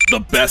The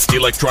best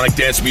electronic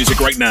dance music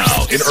right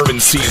now in Urban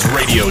C's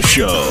radio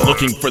show.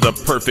 Looking for the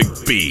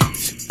perfect beat.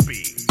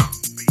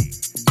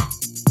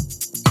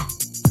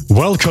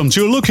 Welcome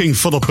to Looking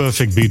for the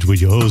Perfect Beat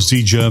with your host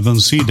DJ Urban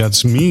C.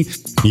 That's me.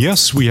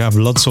 Yes, we have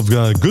lots of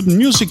good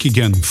music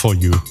again for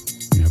you.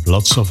 We have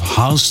lots of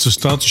house to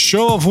start the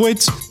show off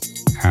with.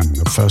 And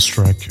the first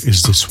track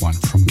is this one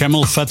from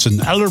Camel Fat and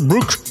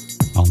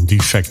Elderbrook on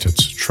Defected,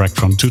 track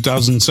from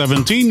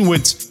 2017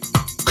 with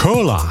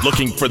Cola.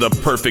 Looking for the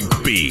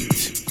perfect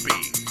beat.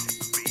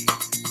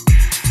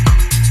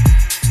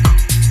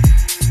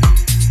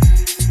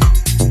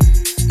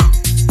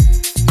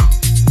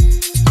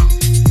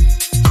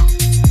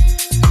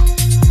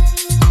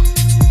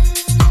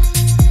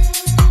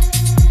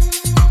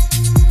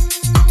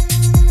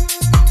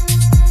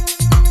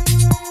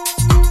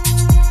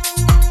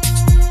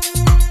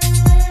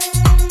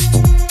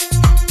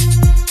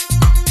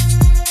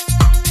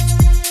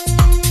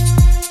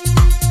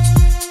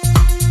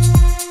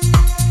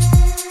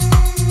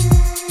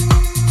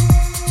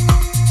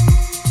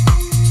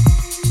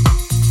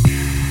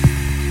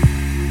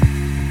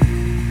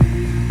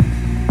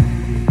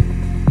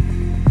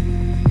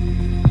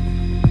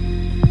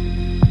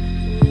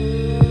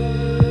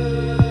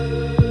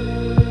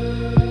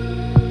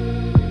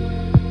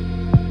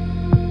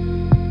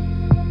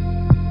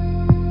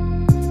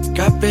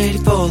 Ready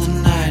for the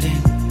night in.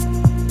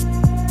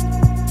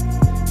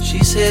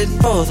 She's heading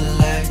for the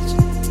lights,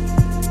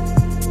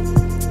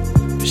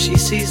 but she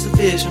sees the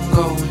vision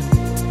going,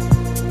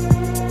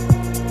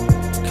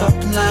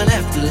 cupping line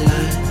after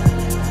line.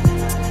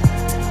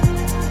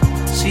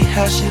 See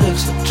how she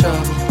looks like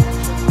trouble,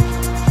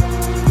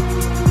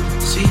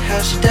 see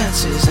how she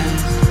dances and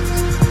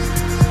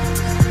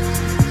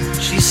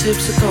she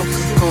sips the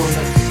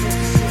Coca-Cola.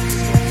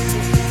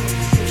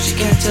 She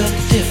can't tell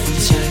the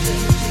difference yet.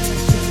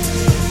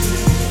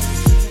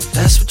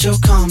 That's what you're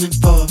coming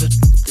for, but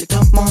they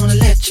don't wanna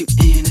let you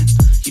in. And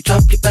you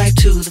drop your back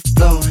to the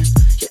floor and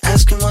you're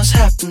asking what's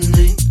happening.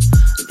 And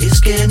it's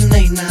getting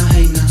late now,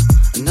 hey now,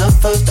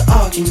 enough of the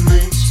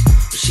arguments.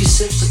 But she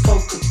sips the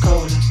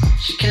Coca-Cola,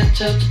 she can't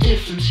tell the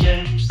difference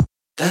yet.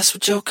 That's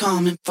what you're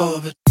coming for,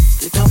 but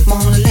they don't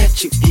wanna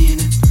let you in.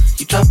 And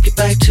you drop your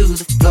back to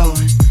the floor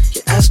and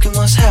you're asking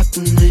what's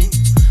happening. And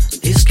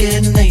it's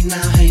getting late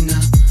now, hey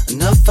now,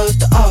 enough of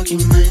the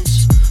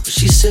arguments.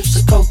 She sips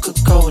the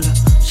Coca-Cola,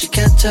 she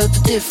can't tell the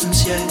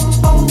difference yet.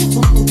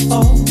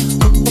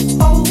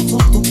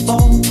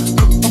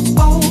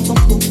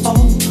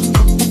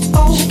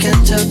 She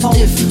can't tell the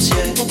difference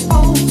yet.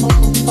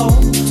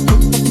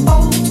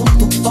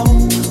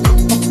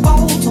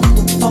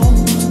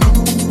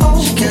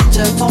 She can't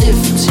tell the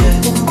difference yet.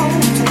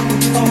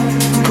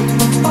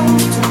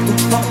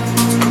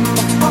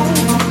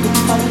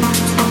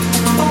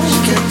 She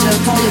can't tell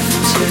the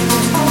difference yet.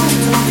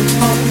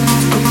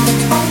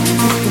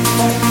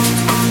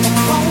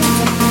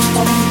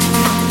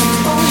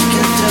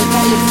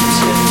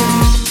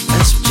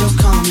 That's what you're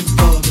coming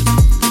for, but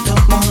they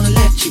don't wanna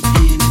let you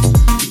in.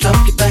 You drop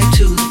your back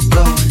to the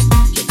floor and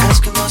you're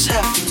asking what's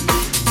happening.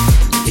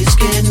 It's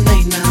getting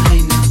late now,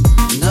 hey now,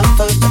 enough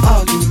of the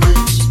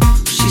arguments.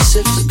 She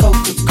sips the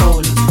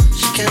Coca-Cola,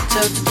 she can't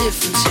tell the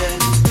difference yet.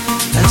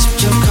 That's what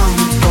you're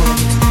coming for,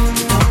 but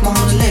they don't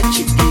wanna let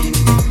you in.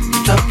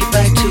 You drop your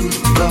back to the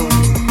floor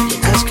and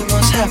you're asking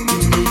what's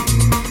happening.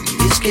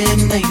 It's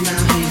getting late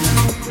now, hey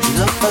now,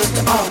 enough of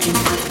the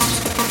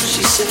arguments.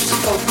 She sips the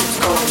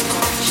Coca-Cola,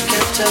 she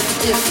can't tell the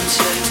difference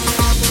yet.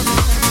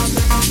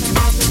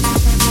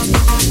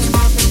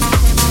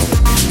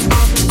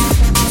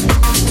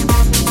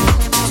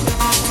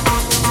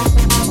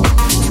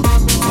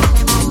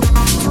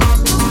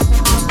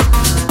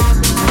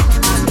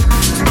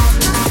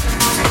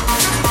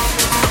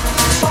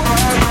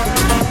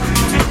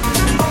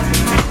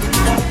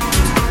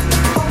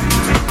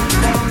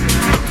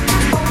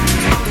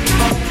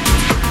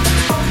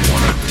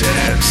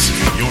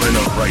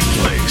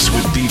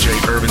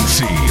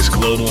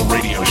 Global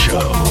radio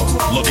show,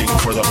 looking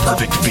for the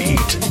perfect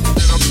beat.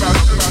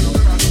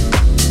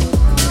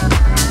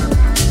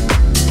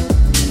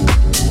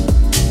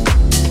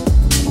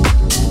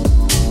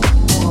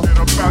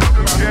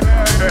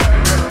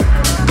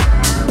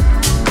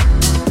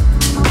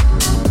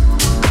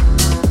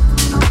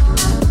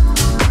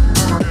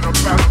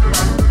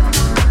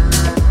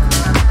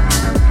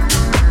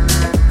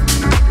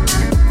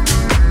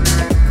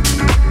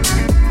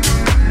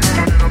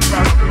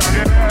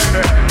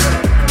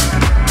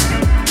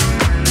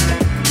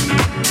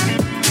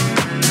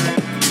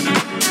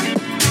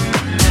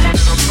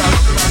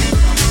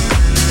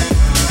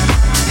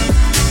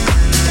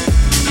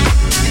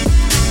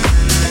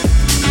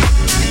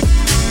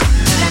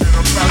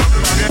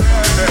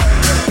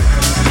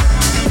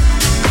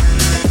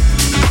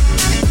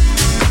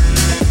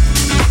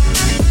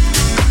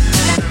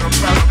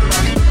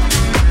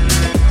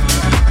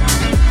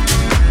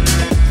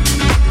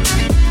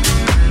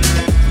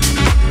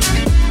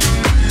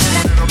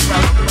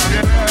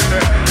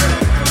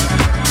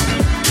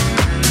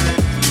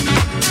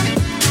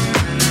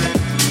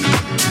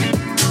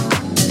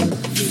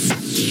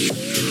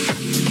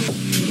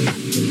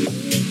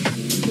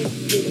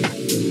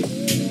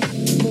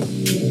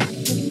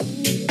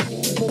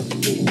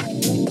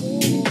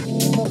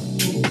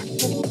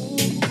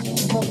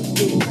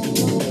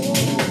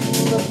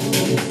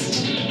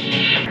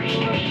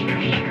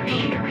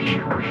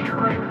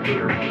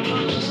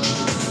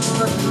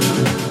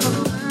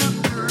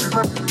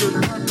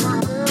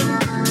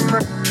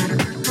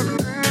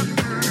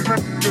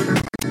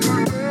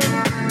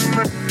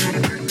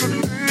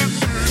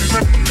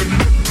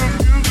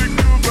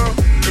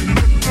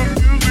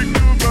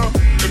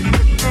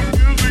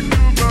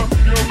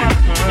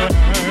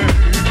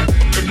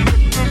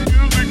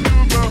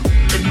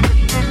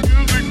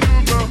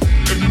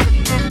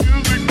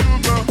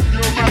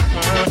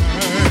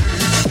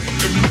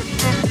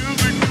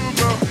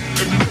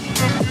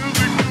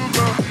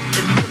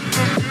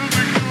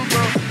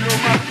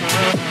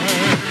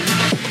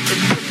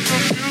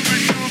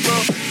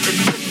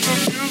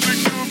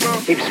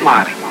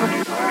 smiling.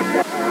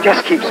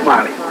 Just keep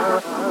smiling.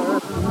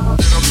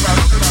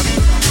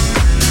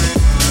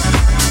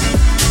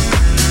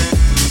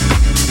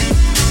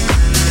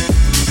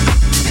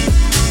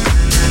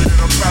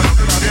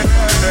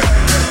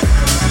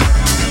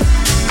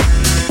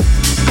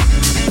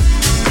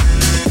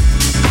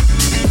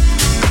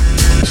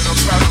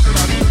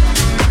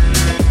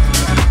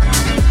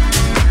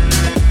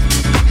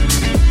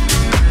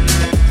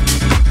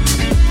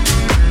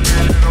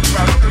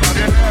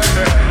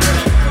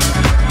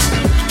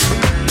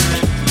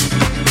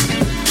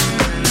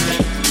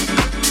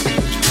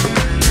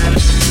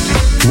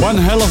 One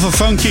hell of a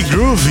funky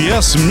groove,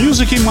 yes.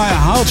 Music in My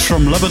Heart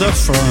from Lebedev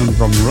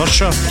from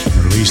Russia.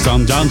 Released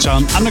on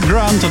Downtown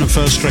Underground, and the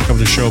first track of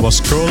the show was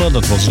Cola.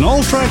 That was an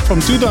old track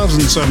from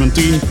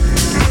 2017.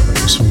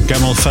 Some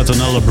Camel Fat and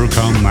Elderbrook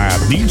on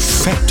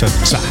Defected.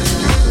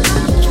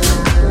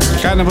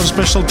 Kind of a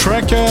special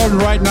track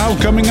right now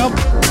coming up.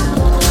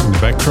 In the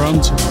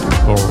background,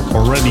 or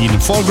already in the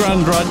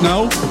foreground right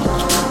now.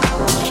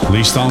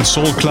 Released on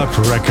Soul Club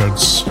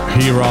Records.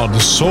 Here are the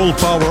Soul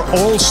Power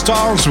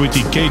All-Stars with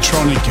the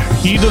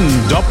K-Tronic Eden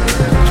Dub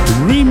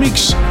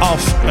remix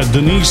of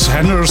Denise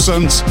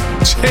Henderson's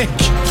Take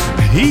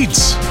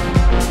Heat.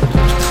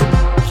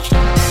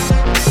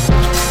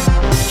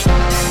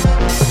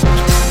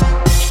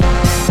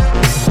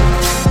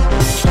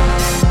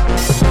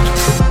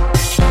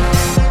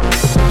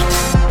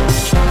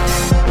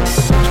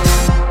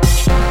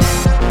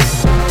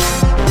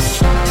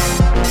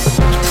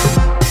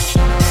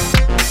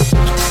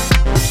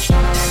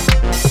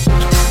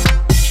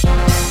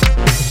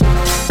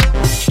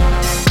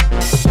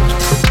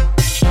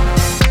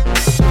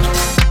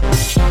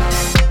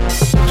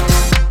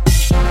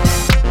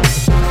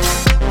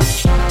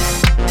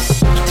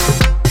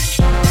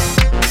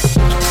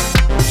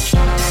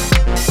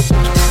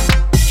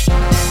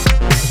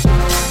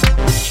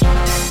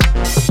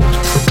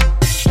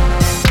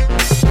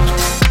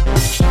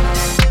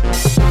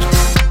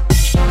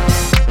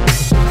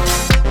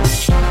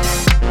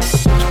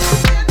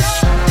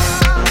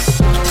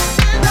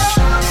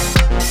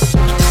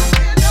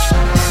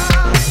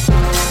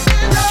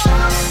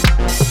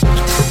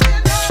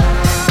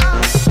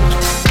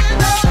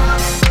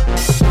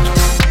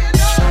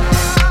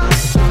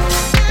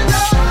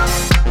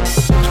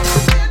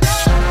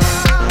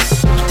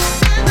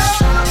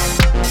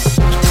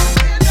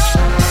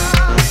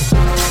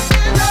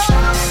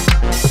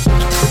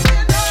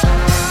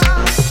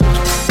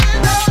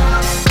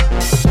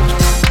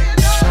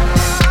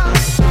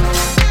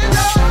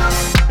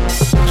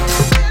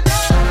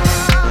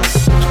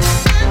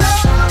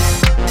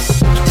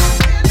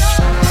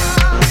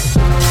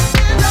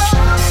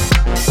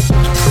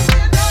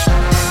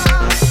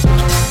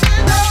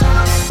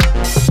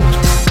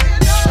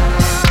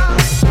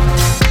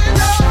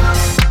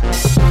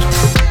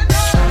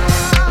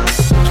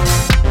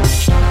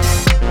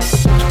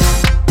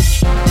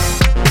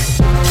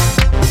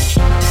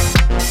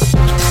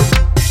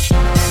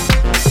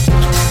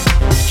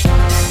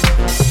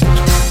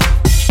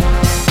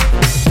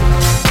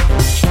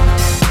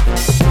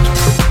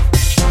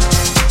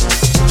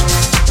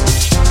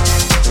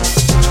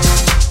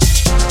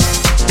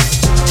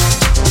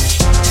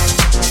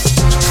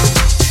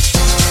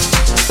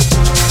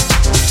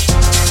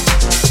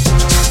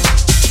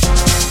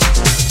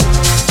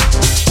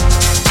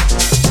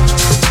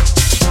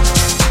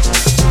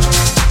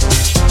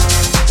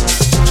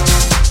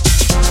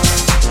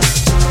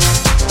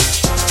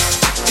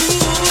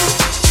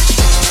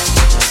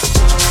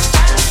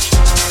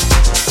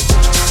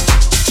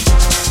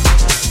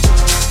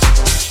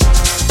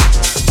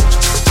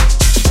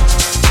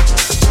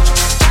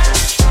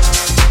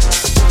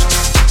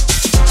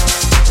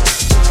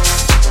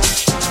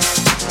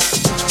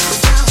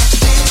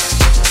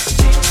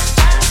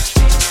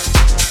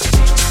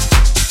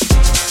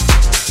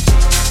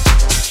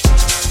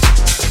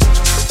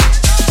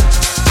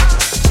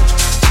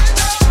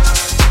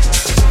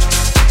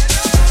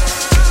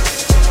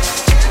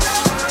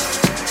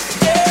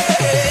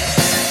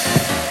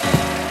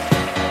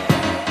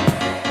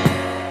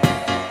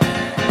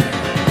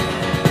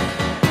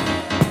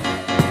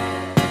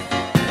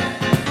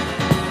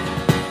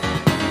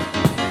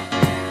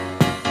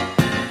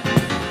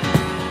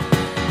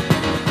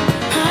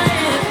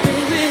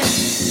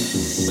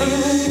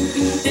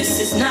 This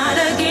is not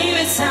a game,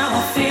 it's how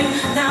I feel.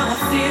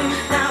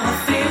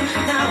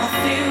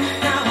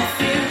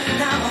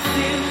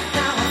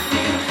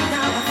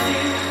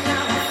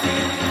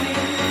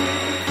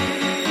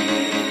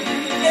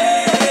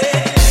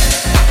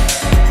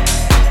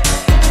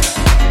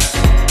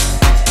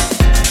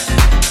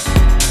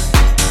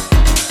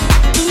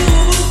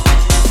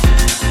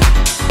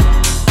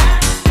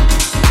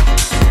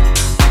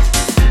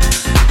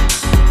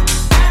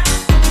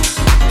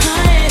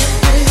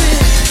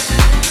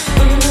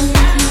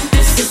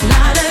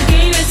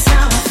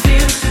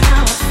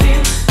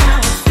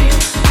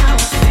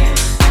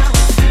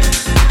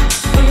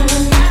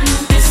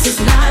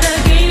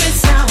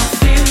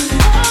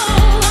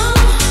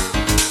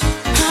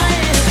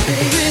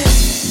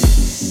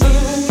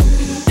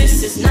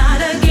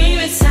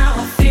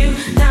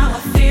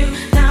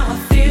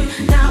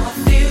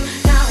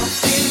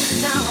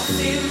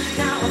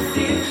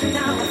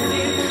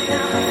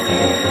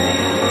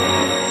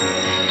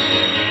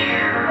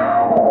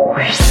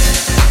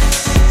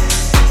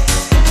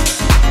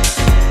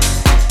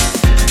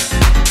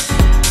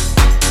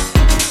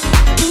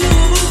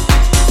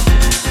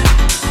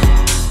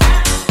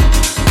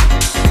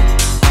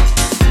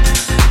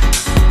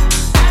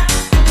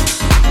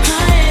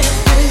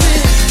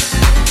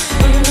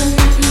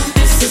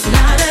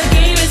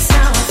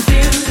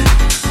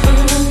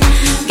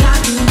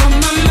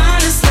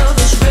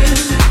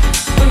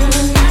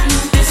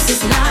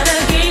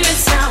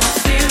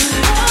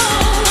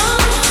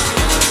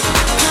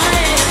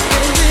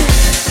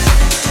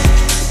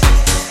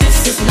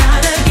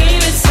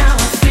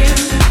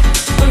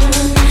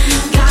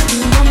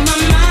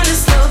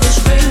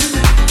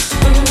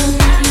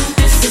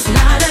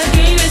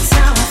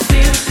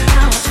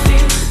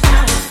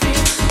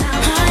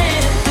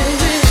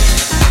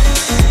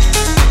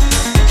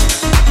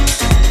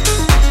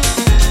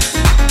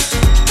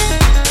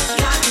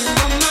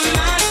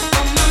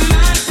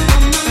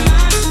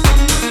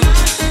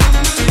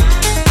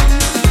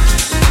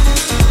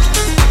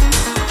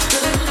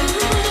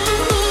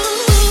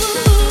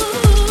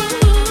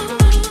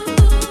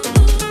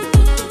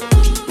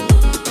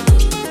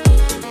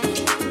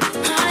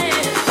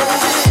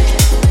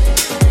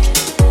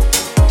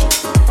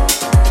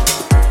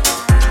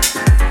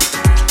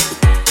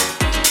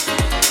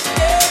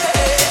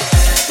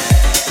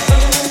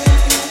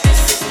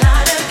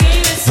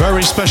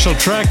 Very special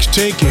track,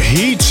 Take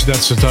Heat.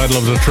 That's the title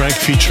of the track,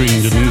 featuring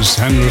Denise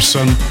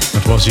Henderson.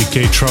 That was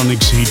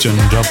K-Tronics Heat and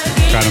Dub,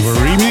 kind of a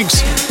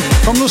remix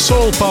from the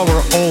Soul Power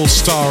All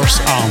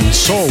Stars on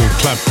Soul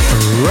Clap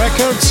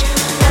Records.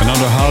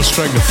 Another house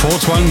track, the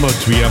fourth one, but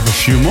we have a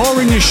few more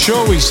in the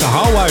show. Is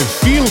How I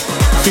Feel,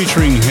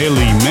 featuring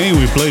Haley May.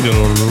 We played it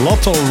a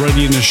lot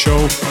already in the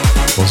show.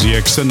 It was the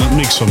extended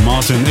mix of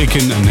Martin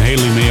Ikin and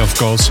Haley May, of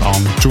course, on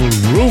Tool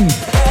Room.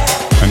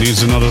 And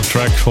here's another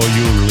track for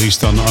you,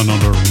 released on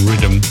Another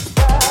Rhythm.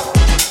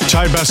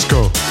 Ty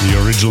Basco,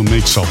 the original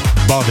mix of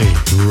Body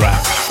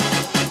Rap.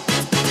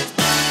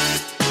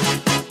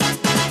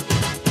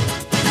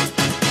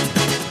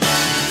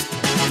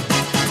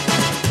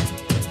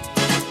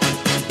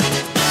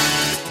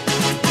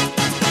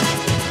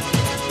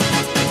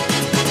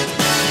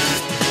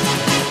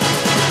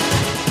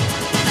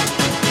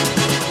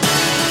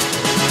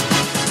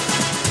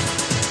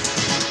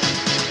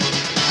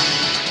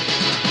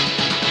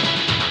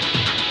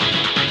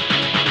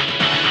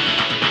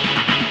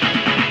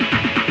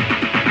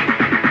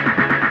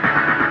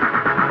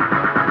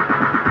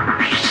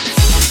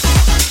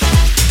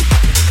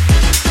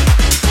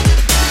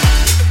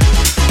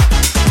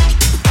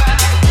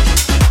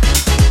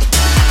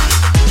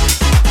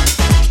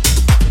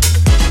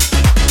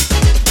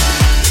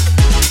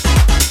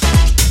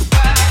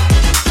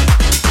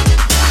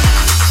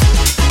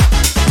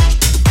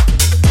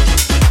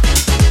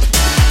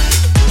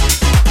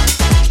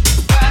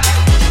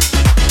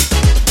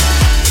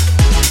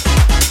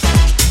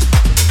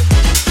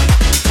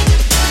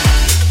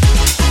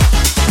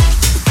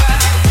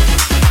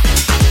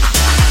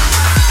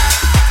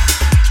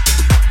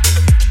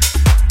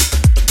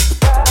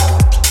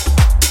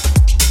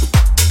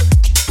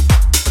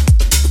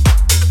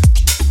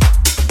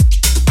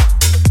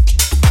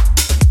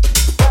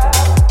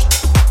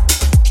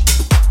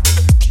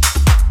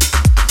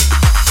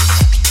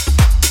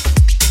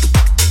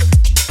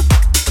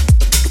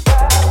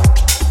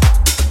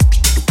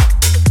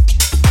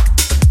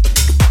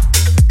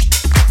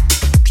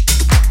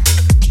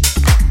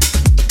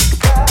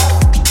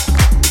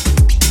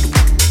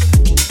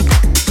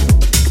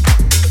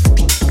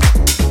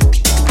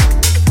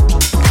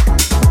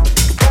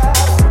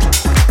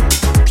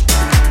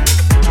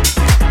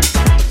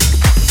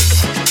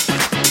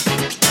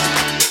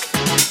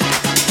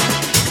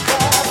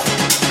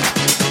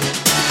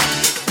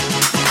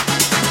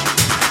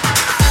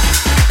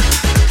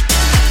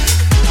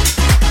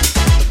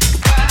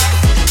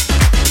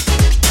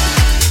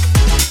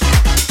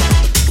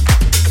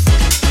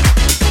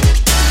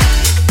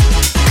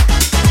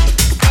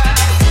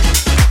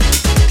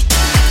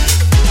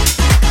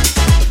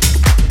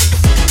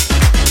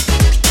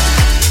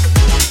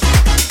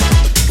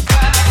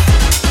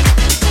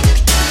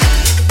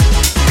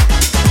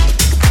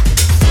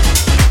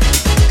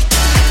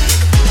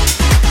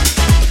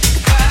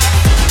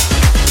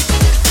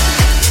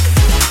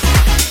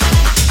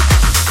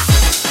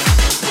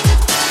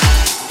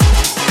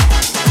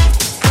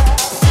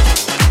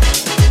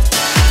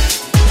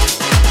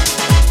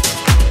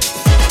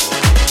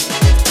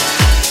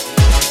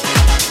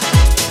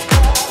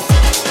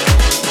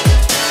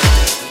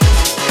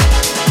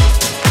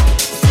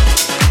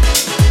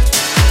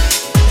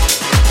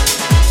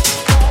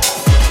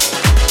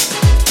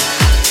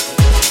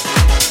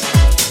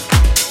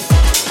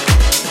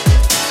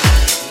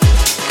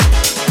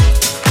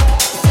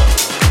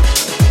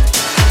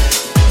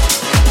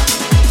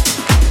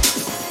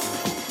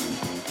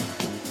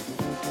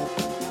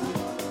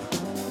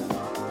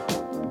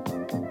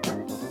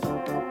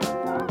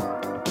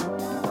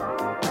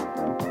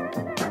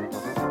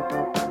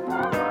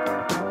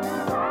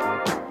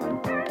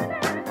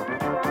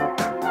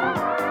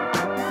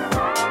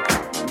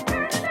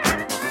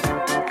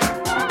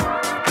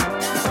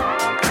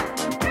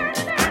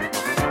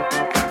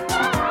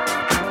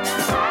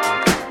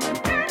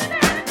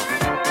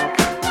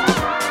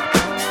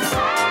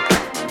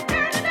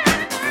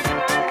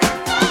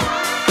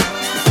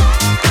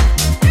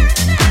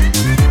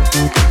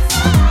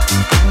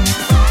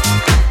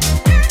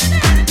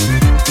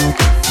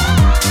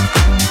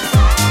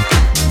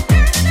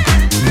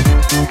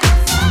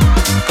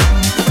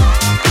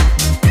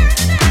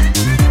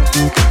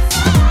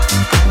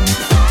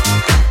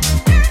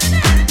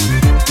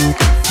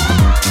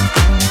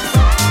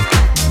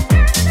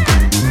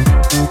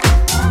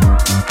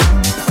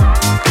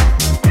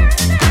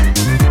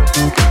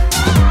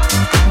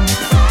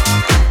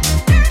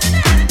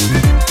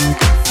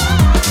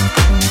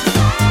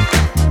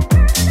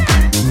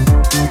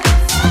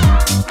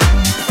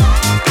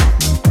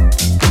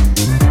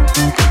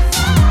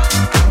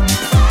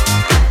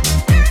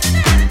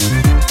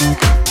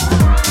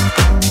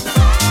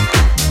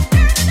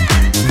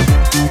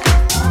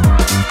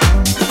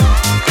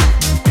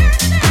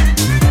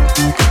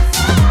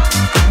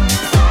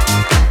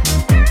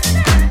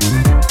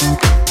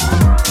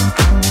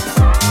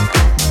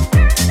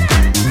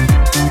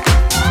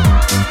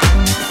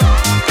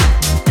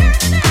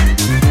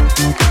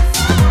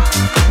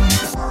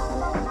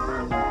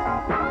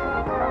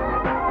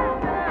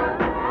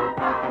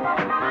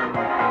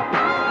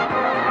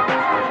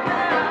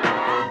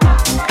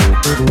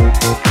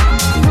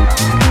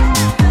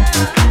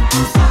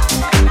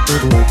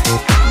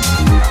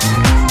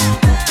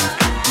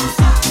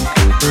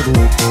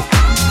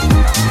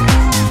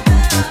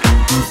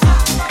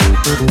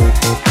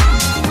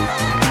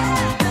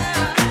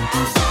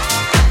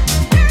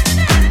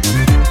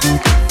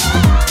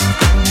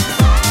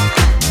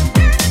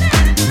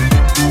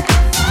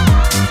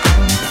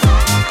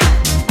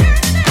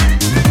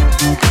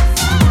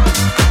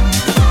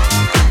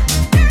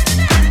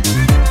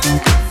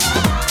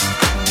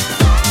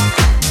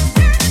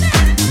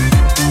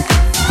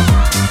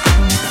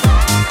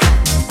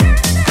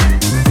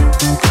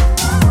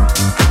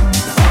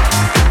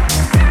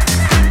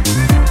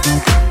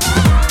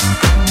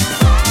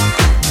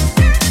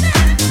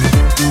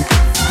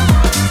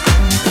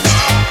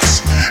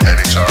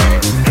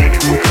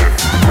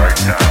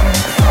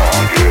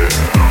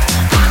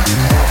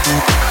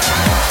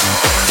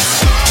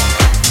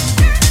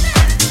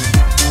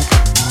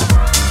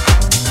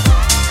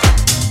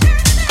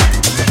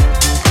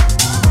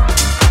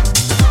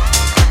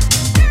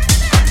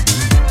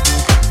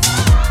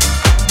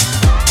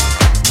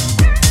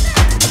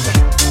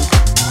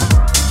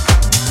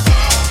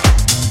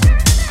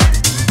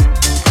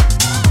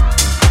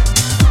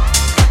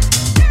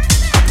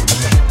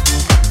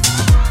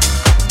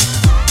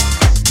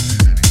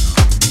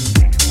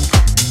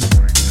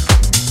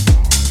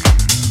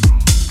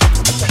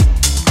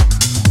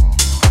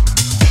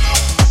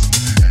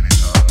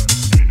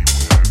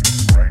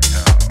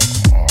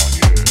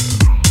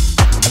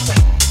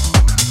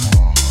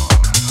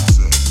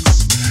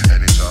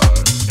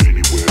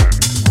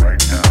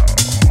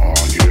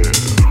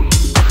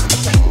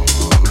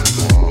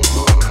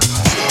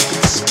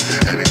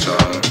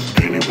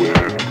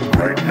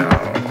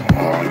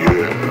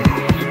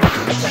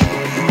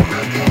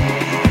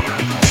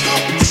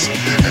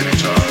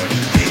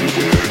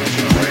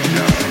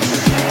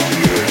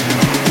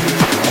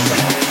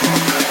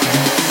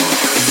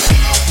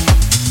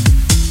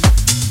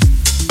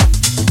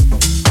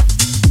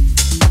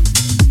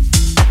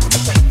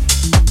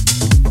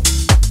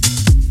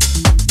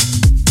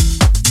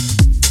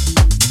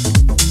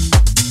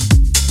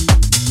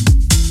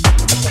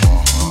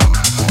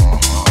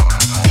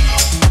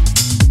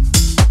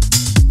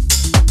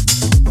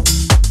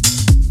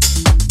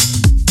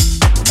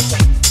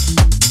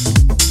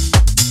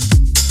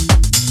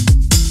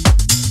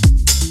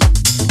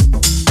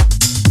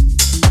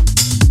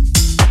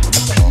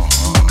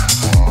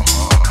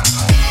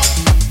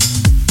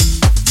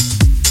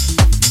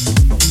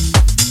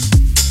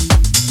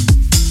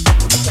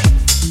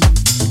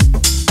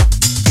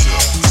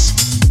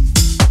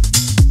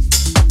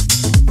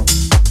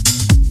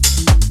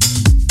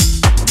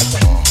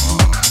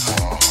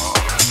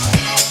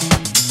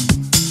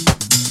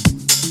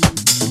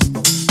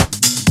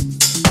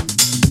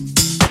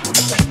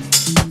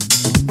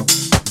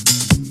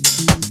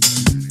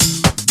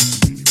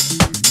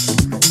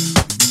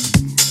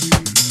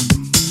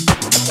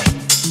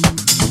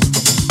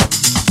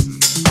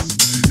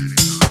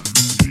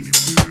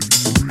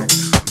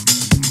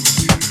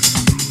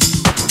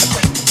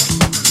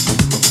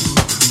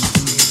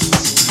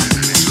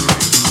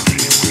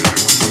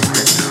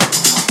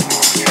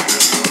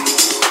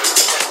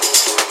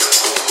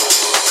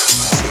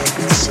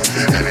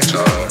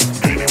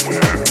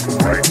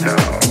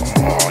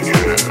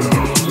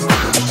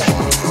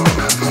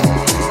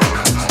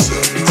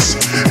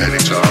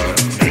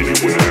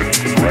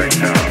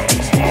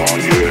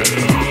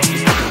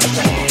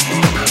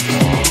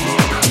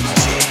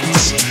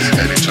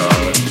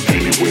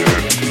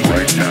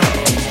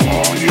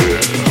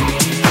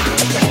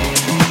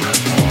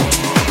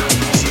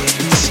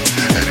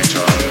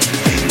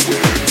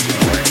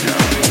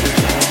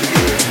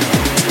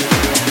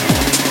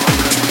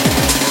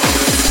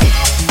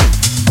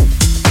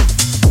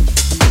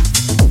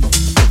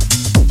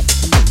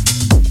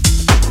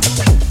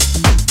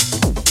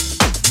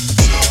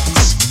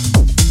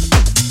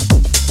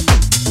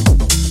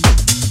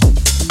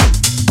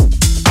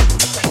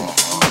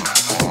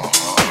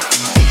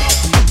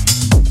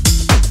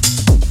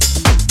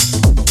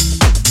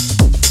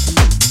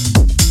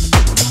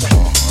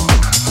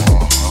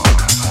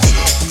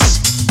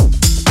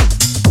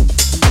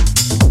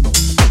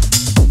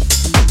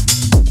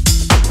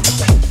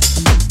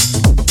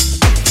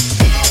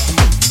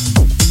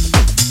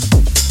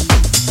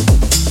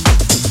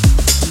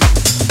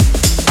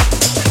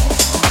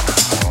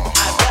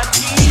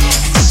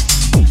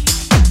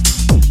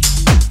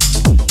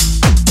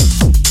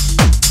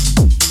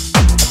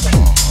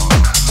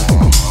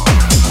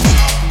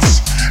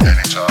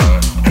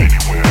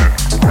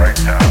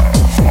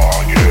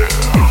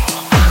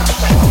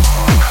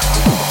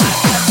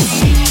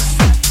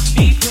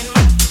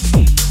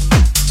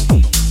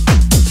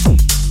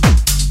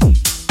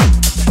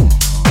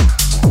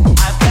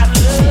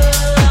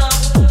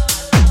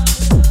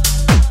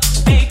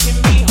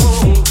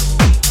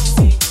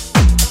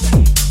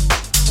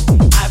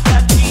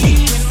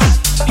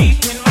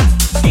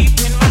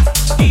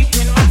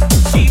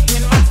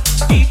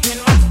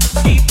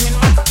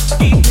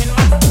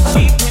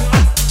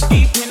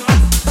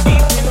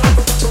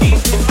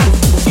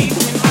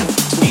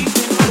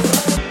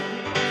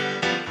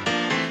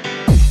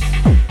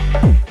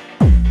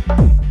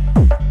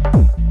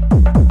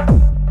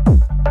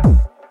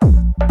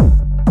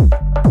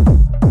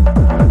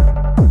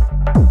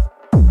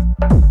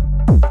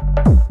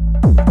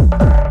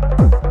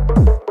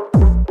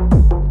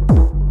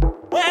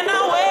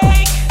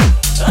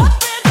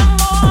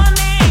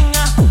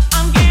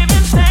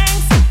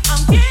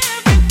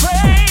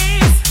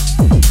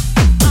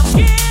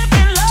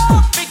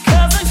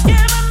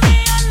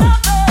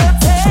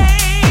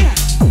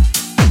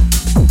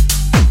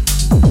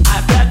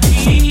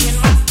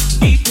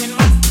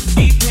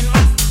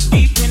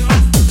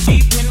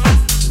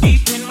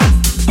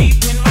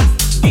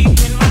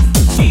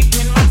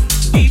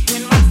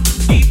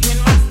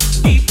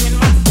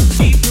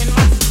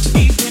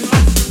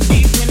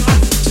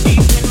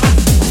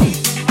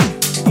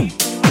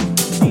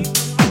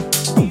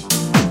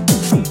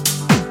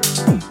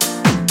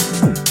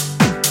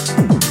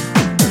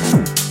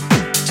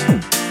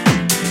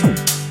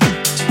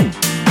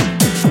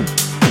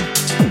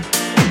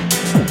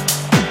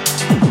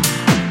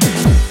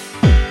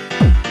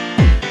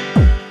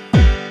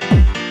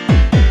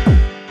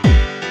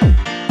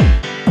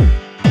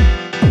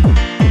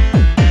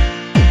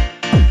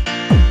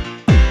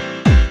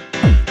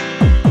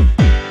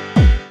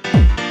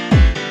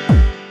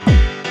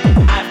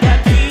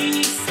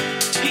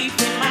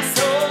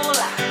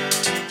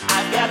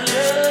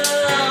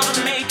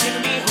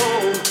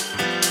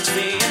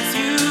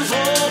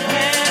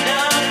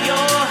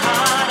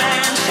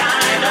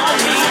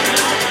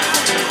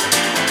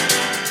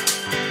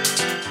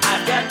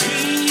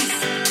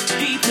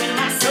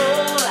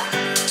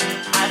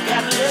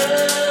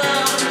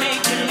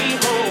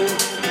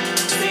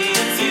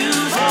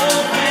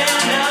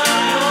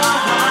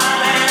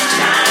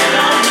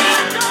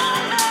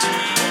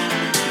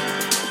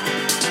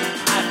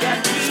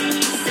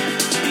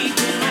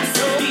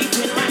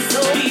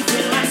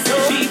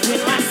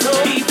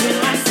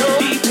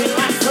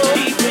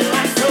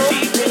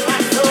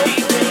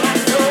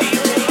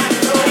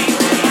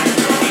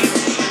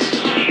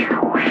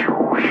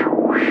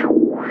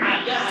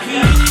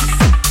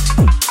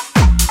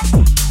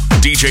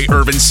 DJ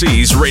Irvin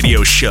C's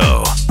radio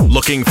show.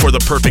 Looking for the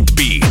perfect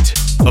beat.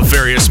 A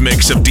various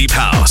mix of deep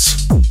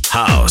house,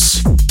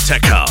 house,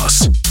 tech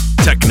house,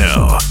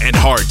 techno, and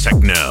hard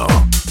techno.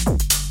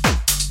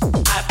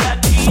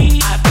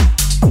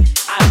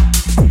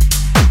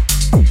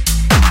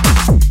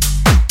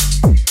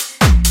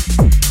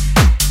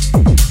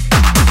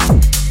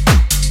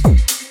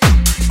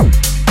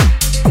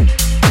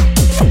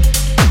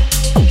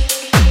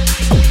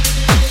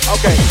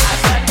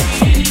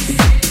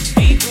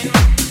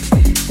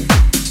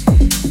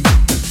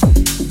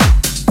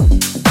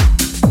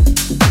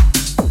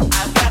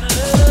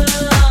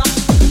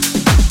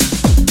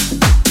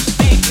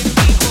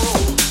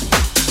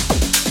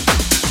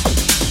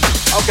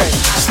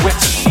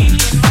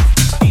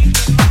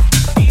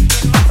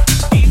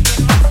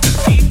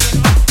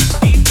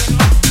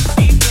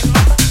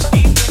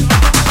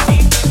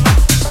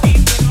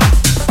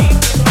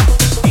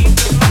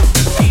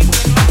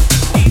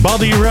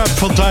 Body Rap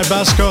for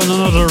Tabasco and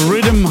another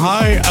Rhythm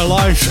High,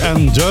 Alive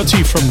and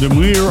Dirty from the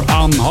Muir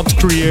on Hot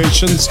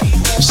Creations.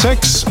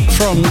 Sex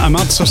from a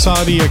Matt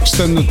Sassari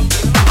extended.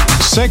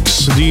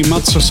 Sex, the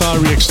Matt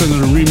Sassari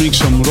extended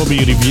remix from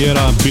Robbie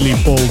Riviera, Billy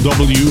Paul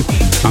W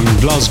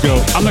and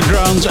Glasgow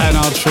Underground, and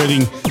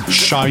outfitting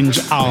Shined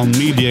on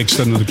Me, the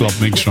extended club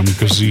mix from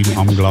Casino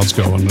on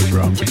Glasgow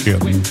Underground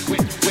again.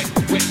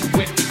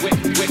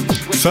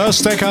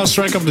 First tech house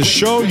track of the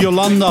show,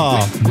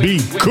 Yolanda, Be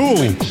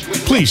Cool.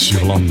 Please,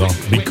 Yolanda,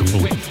 be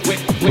cool.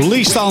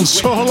 Released on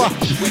Sola.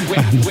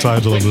 And the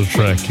title of the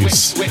track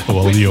is,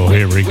 well, you're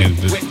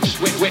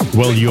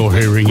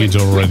hearing it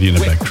already in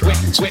the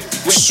background.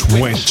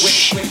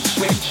 Switch.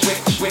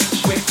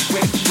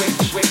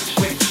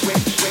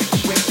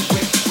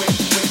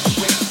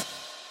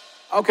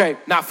 Okay,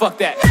 now fuck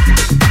that.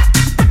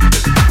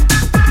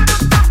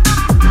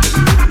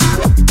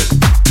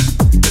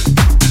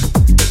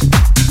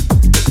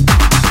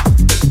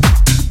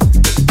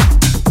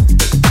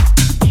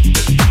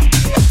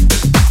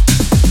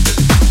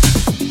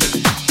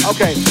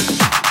 Okay.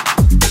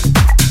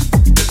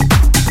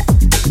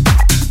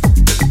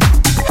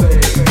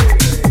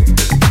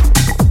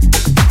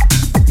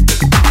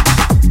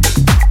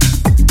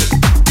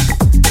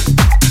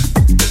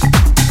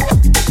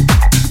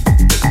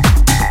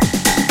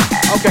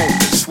 Okay,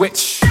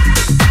 switch.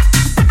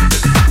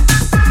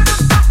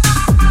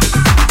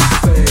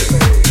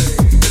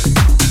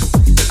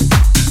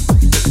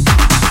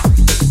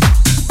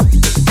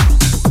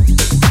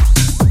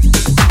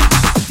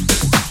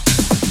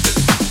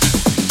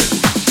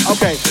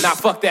 Okay, now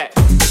fuck that.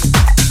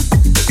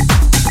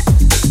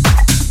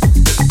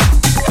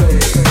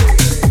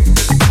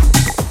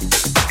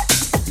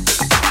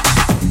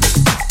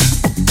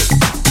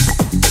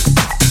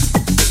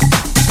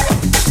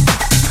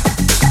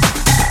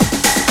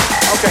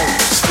 Okay,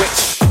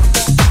 switch.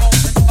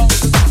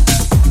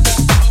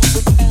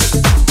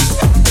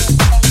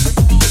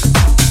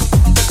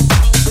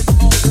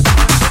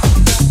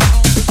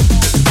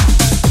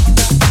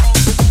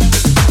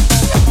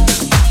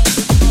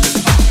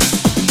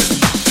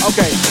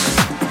 Okay.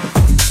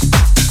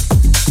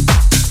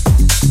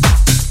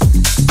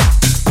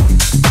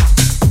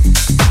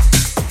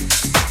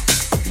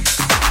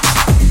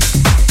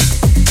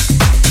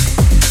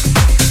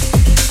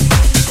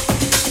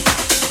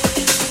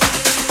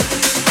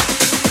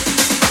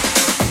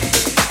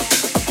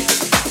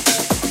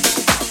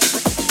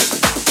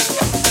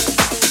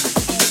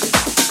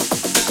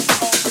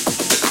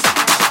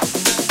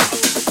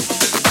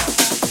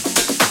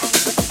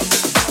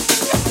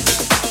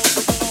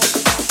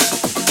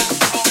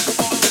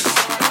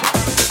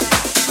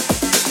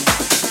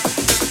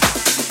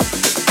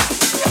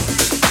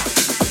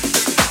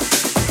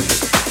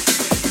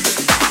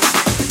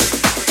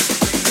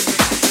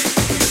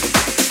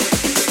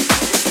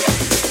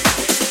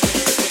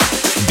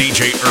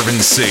 DJ Irvin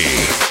C.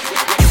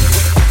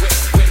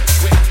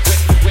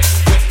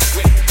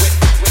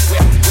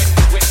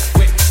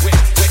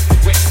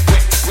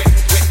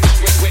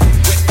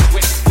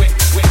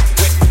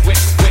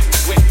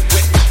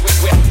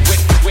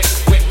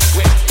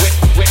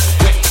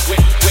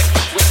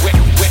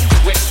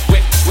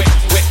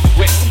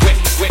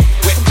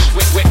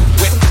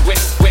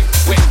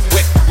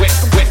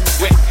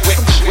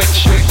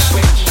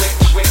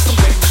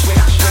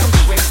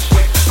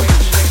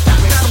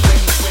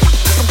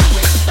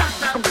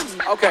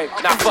 Okay,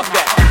 now fuck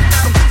that.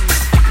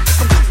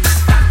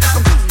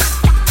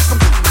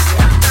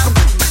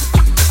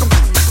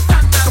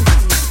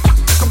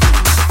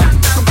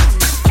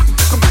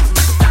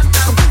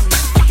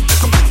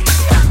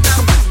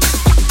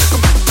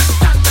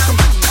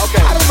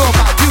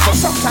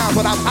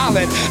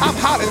 I'm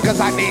hollering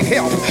because I need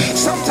help.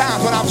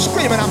 Sometimes when I'm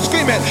screaming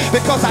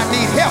because I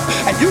need help.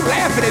 And you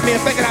laughing at me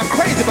and thinking I'm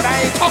crazy, but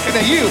I ain't talking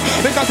to you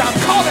because I'm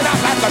calling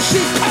out like a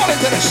sheep calling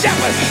to the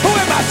shepherd. Who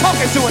am I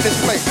talking to in this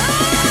place?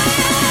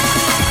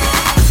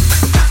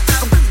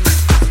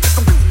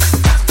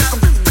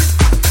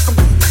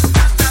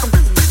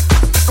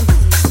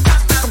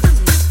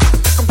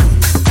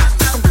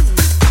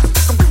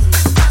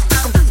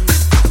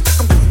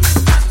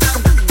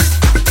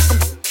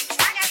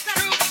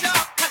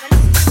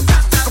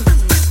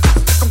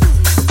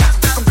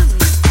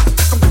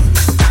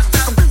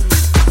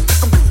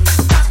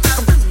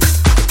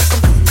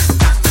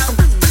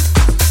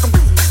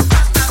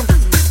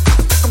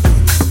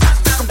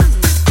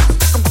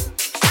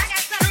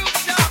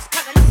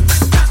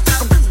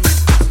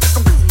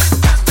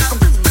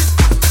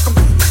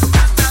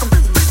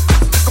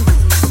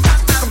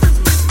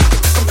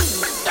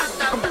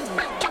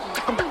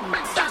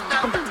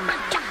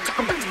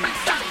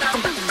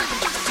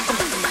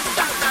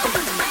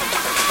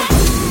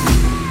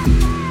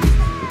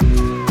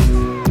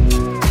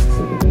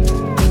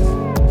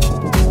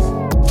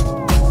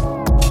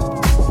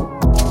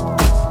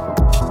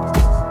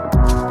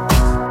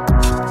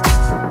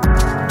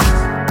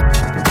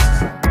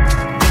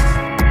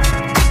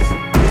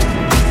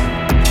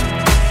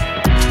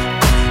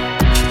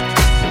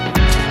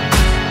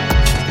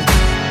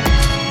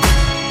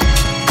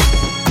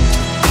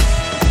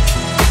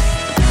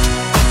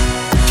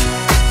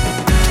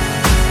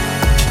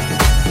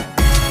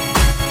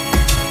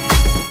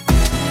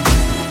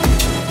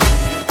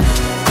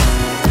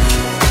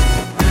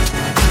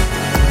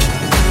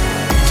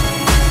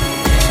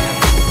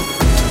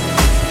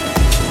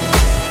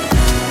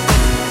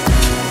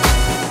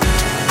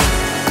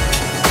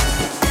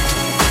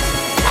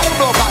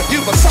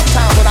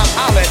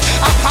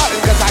 I'm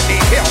hollering because I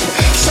need help.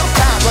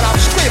 Sometimes when I'm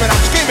screaming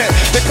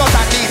because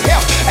I need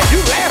help. And you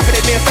laughing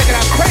at me and thinking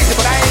I'm crazy,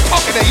 but I ain't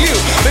talking to you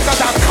because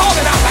I'm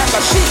calling out like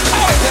a sheep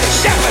calling to the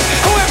shepherd.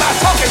 Who am I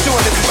talking to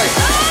in this place?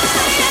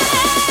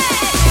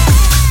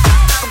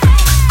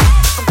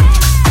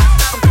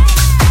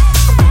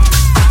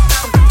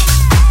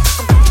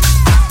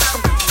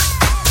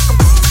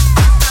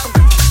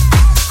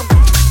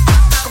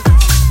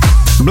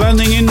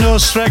 Blending in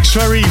those tracks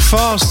very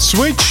fast.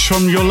 Switch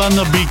from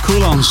Yolanda Be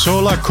Cool on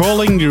Sola,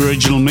 Calling, the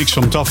original mix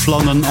from Tough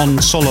London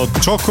on Solo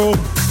Toco.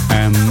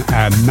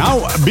 And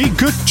now Be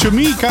Good To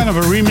Me, kind of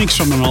a remix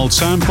from an old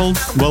sample.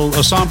 Well,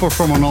 a sample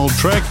from an old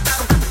track.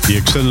 The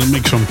extended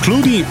mix from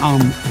Clooney on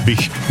Big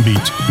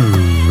Beat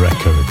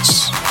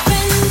Records.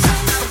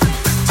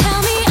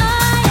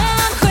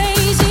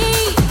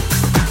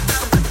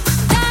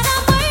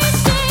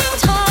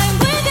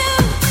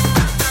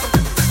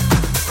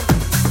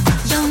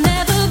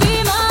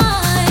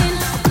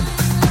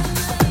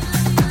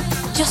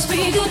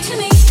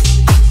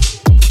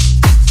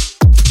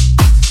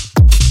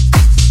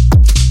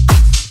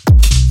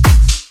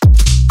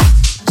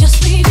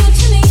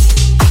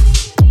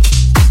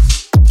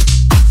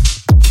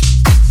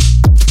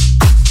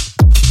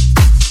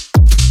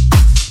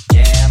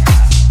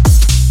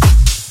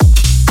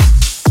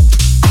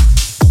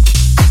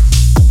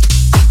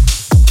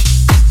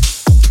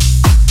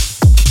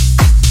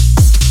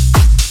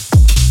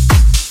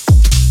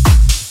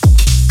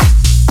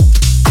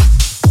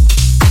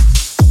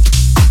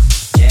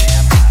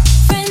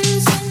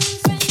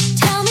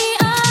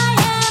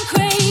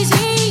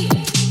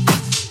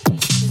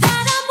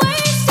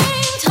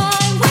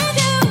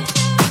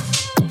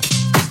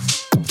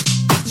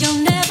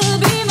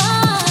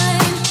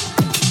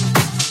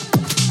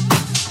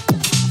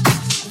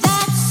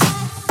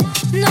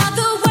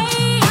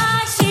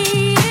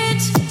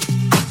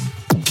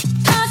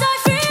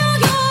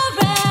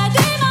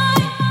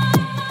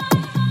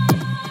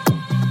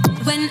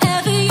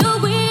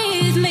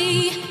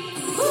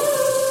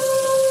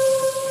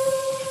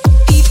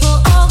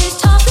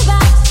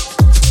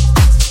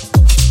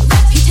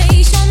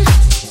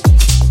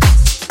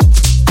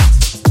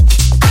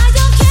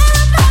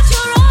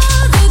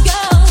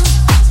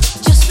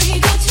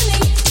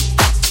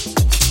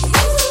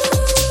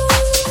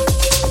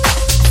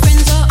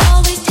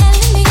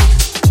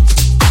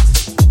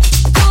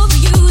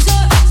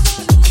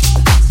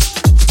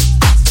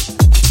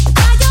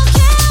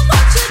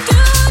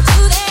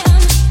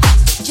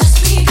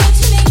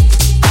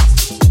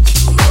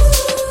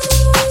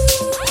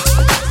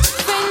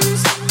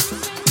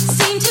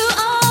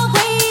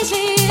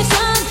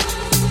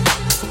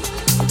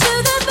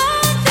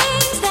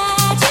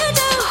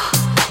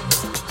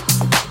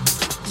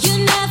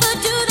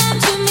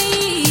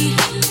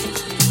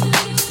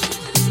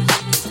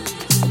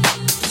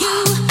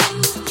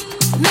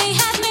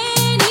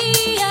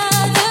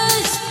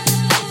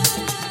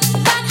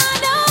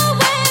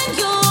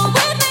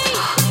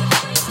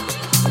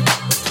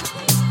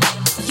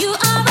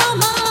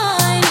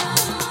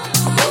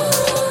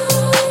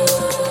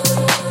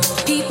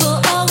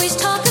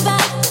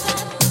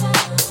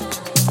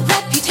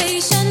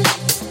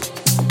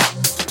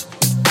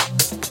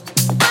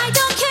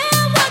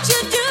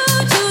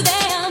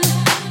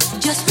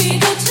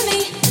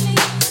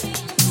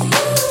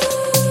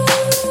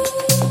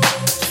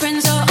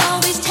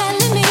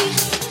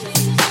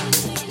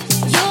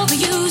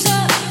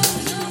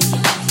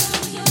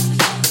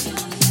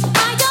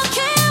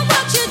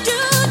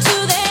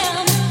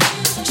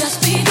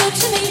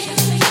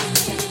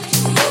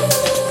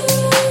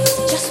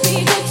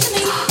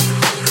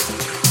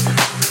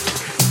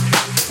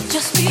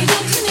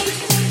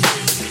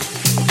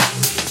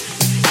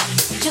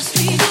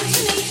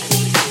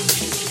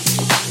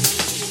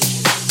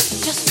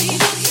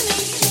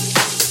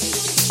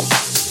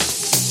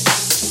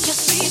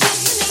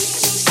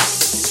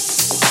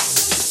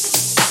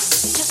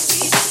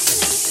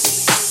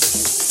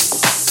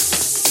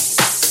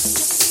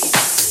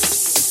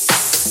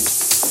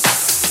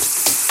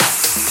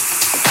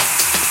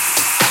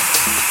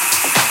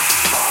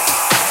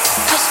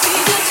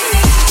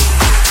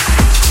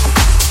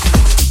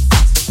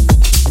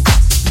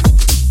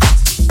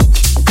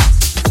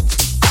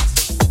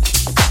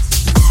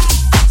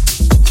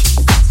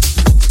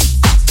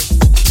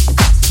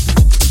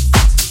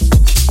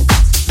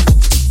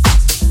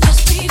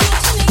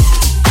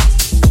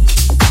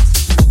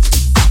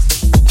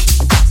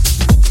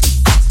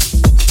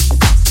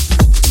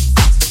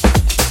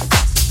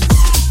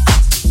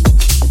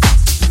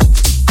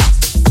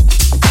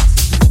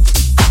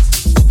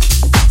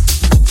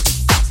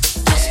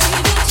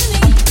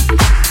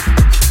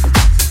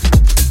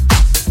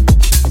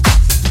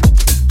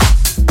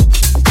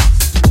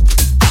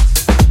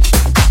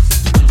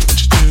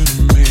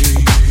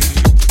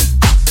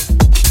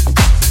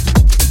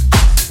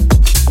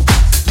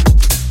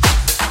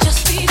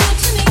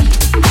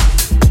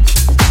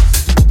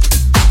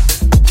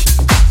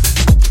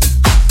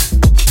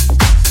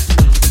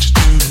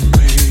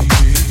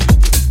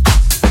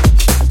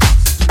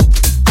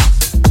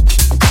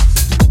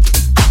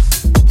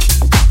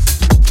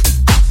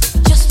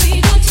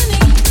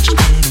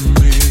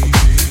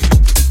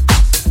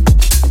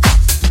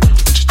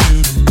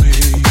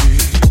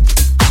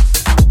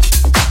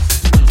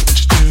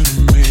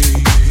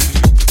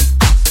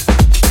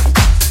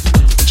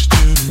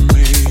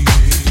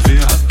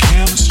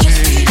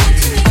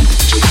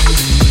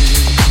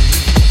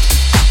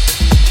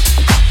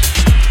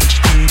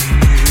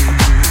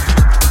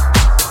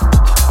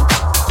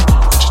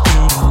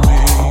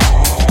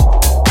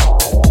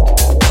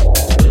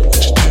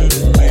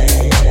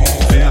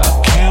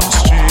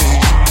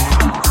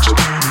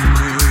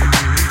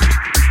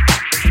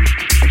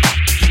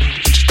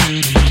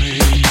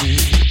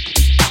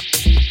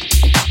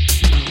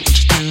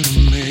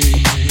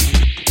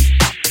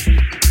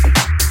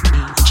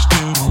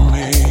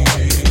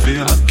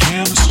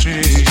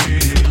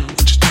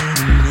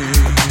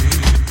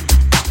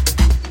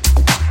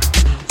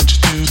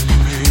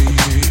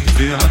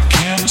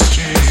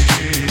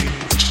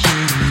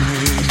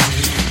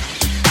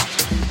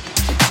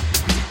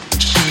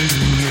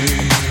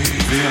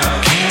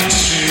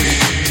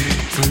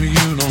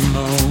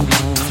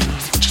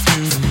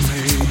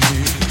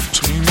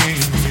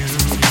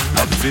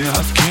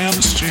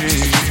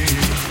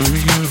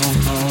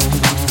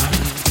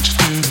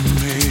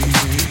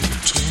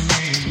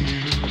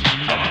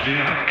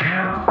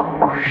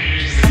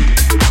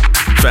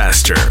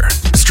 Faster,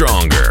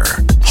 stronger,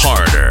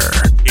 harder.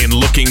 In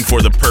Looking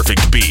for the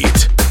Perfect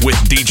Beat with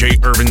DJ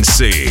Irvin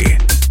C.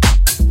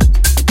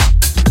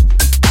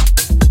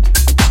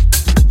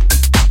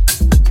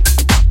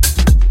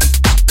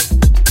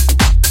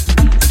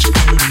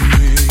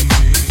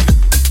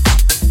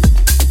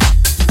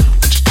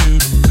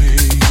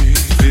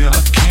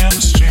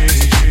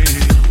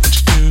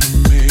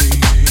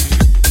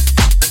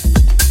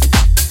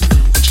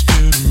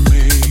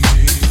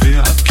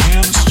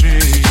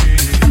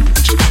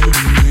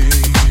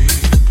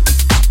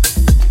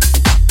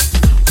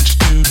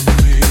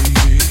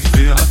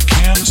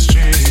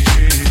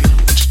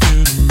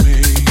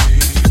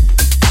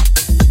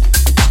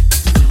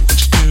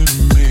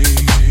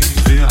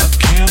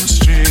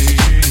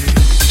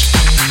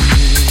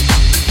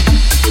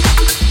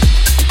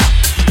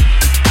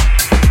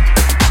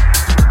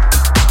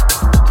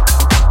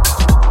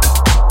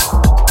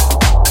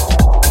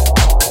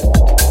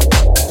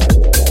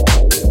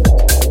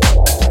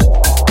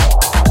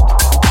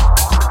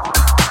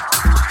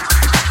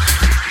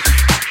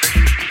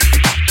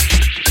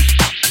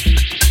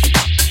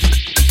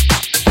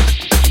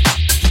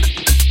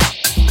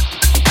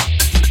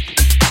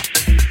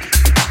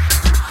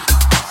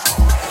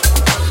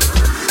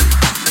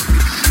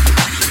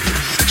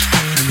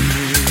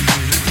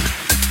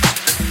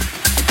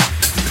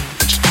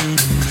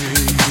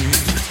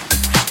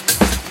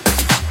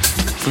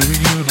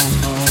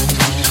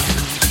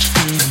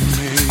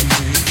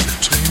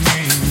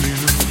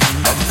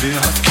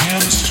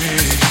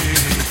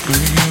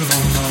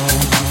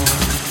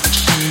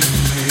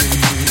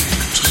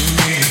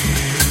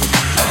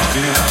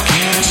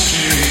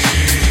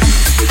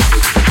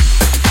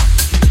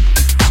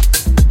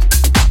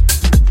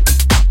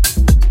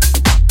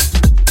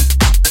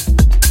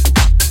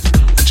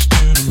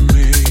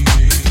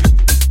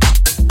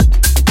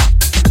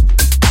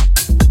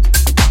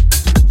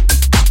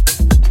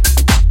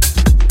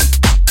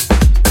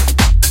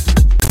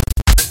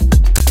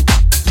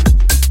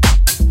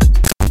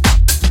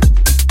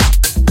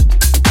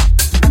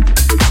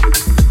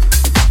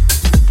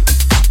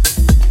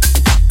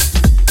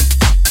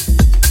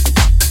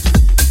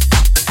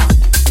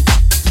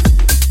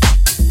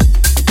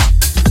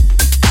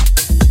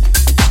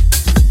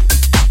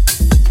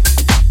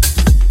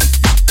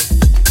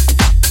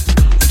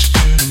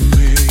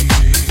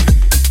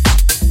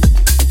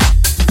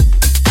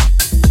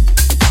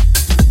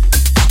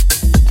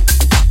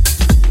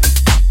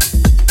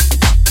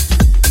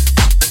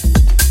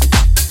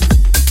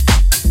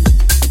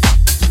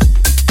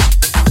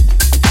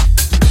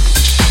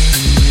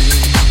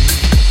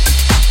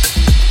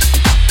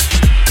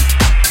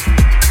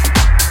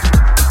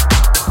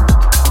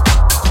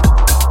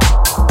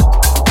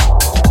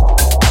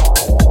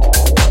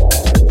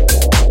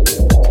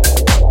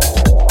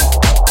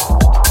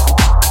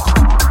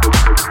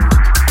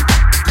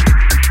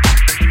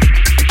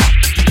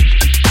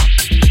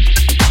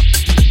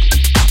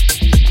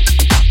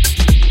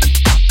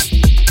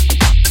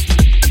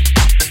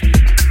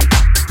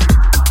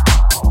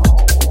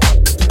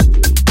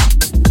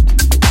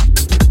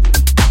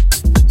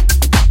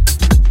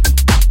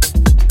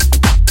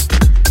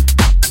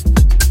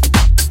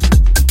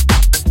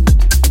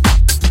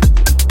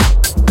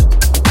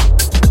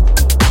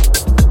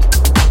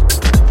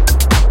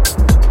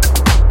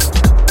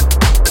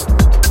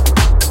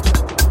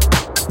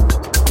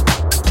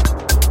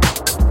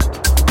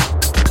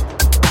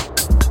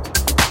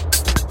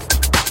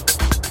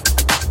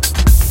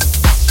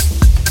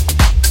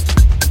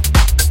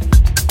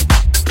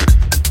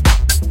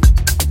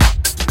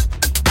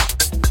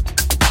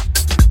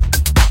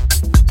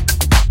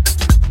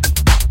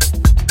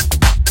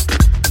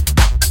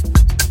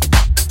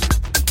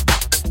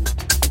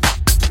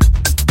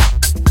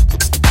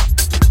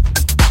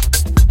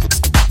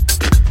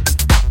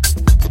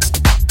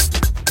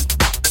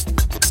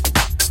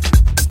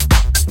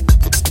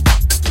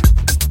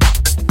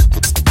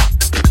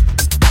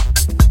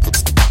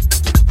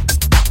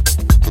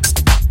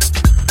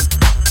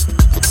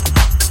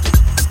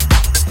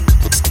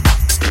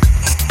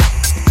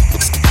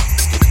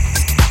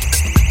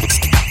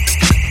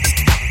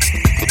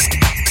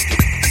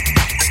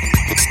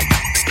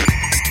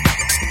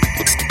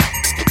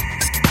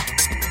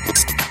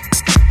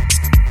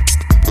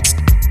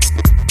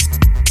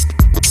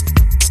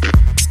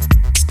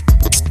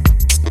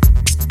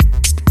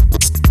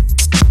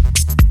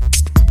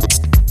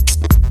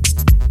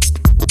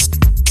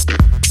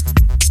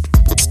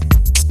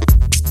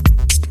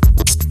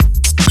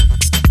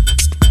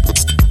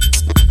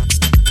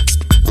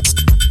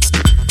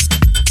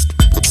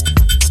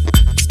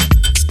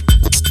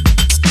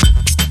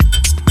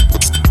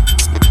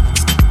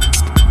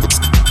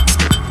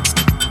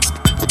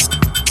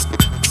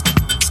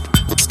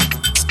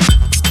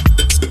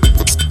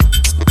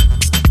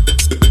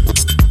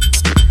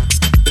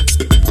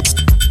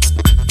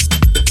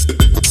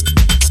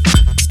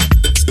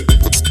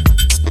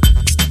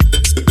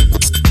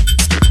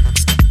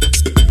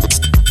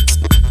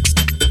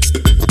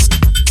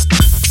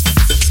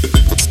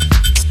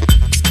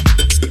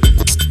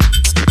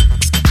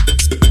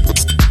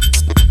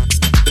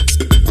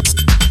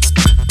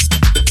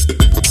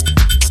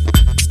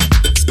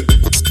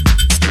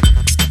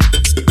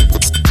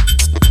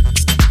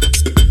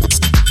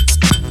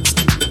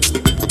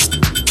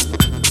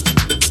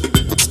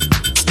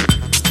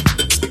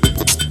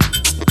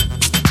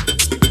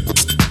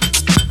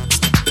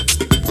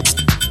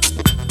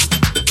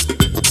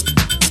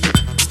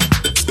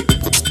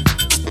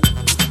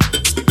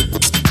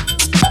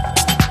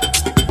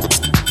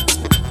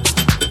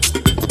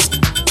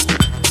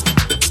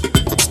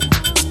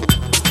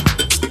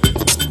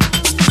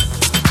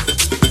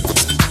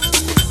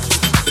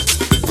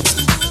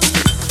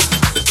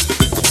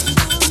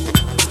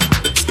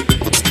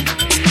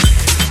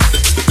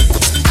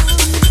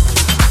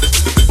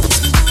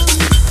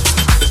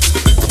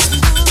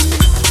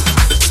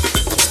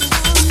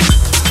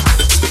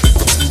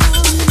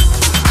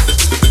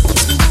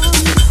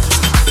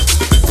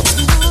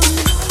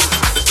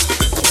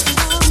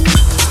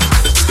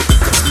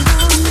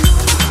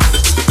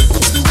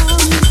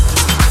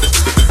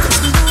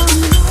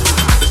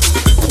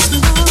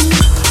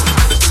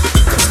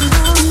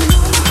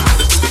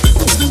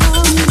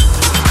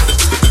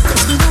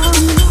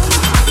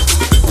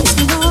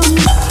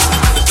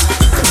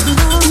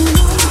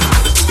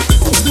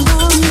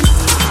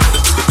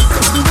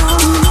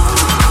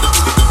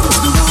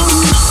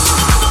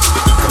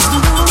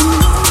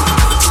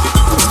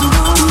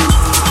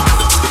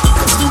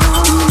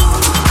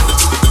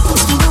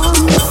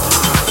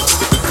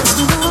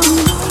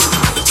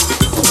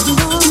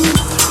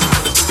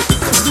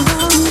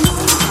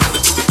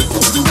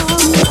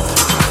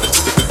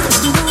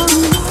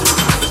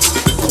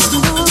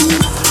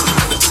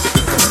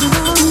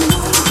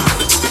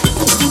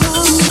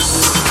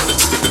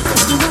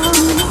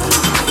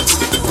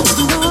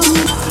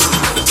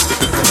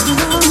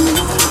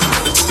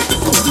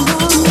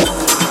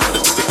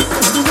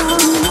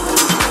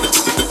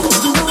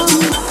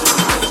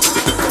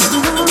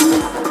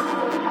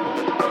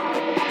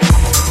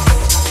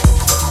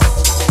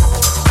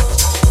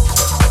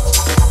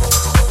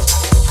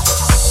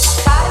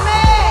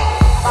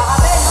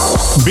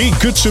 Be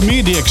Good To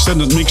Me, the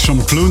extended mix from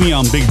Clooney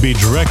on Big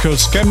Beat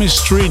Records,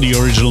 Chemistry, the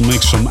original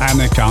mix from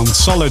Annika on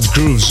Solid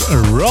Grooves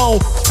Raw,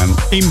 and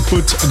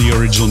Input, the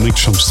original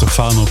mix from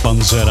Stefano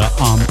Panzera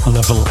on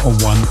Level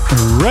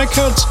 1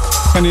 Records.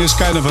 And here's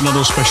kind of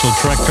another special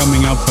track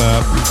coming up,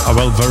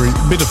 very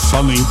bit of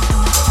funny,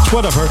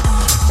 whatever.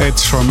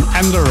 It's from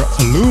Ender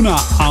Luna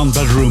on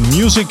Bedroom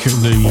Music,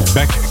 the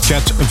Back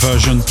Cat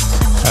version,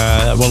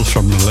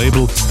 from the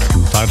label.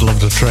 The title of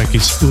the track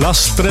is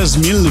Las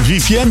 3000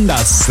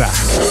 Viviendas.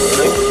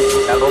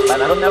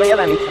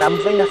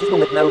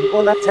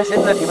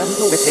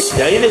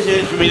 De ahí en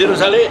ese sumidero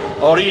sale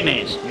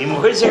orines. Mi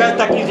mujer se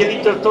gasta 15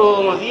 litros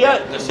todos los días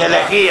de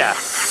lejía.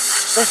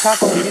 Nos ha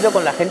convivido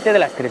con la gente de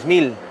las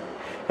 3000.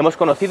 Hemos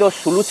conocido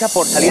su lucha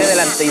por salir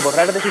adelante y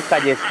borrar de sus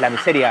calles la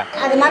miseria.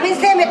 Además,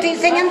 me estoy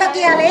enseñando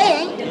aquí a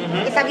leer,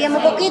 que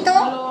sabíamos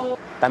poquito.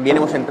 También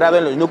hemos entrado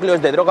en los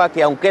núcleos de droga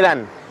que aún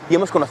quedan y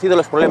hemos conocido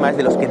los problemas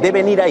de los que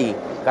deben ir ahí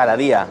cada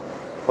día.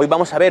 Hoy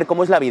vamos a ver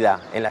cómo es la vida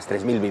en las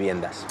 3000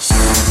 viviendas.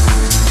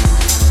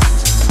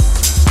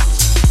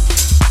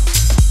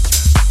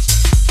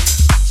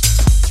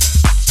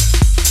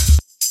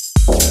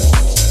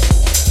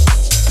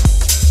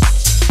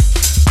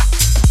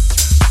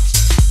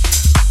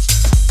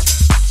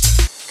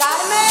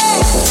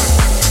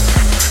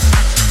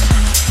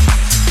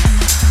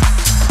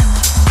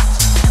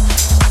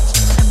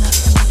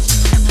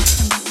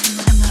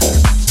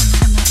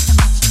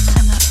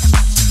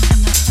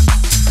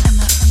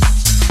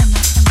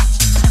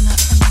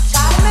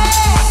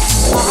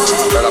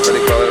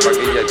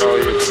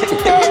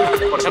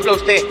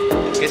 Usted,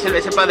 que es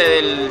el padre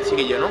del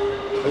chiquillo, ¿no?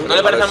 ¿No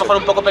le parece a lo mejor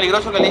un poco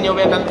peligroso que el niño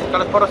vea a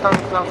los porros tan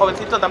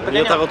jovencito, tan pequeño?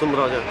 Yo estoy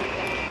acostumbrado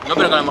ya. No,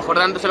 pero que a lo mejor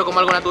dándoselo como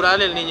algo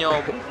natural el niño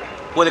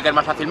puede caer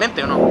más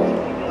fácilmente, ¿o no?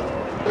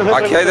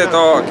 Aquí hay de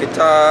todo, aquí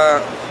está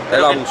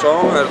el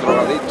abusón, el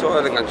drogadicto,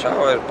 el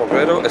enganchado, el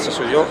porrero, ese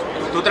soy yo.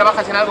 ¿Tú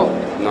trabajas en algo?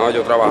 No,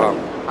 yo he trabajado.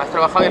 ¿Has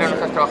trabajado y ahora no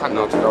estás trabajando?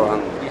 No, estoy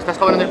trabajando. ¿Y estás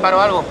cobrando el paro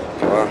o algo?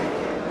 Claro.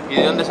 ¿Y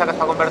de dónde sacas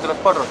para comprarte los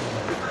porros?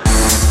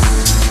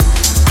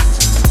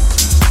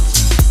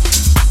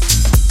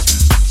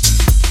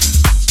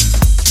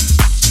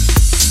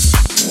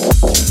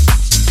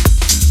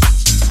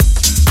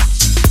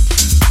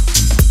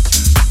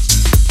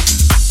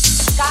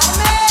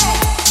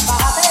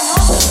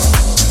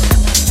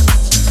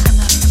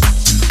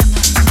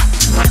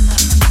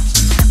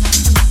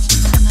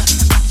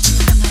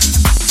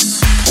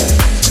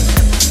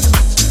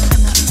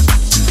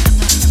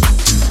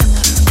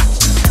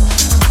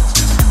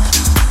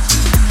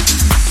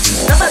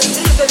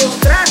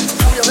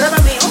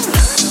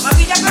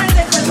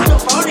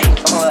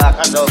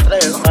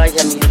 Ay,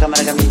 amigo,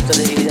 amargamiento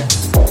de vida.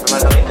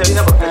 ¿Amargamiento de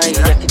vida? ¿Por qué? Ay,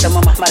 aquí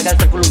estamos más amargados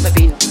que el culo un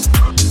pepino.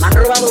 Me han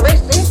robado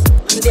veces,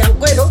 de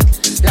cuero.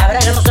 La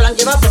braga no se la han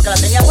llevado porque la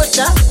tenía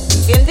puesta,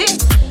 ¿entiendes?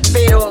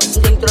 Pero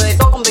dentro de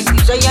todo, con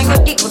 26 años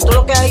aquí, con todo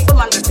lo que hay, pues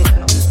me han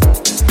respetado.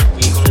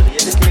 ¿Y con los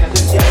billetes que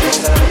licencia?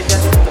 ¿Con cada billete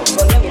hace?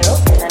 Coño, míralo,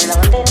 están en la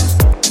bandera.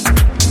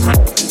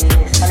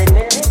 Salen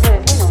verdes,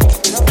 pues bueno,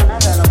 si no, pues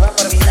nada, nos vamos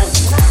por vida.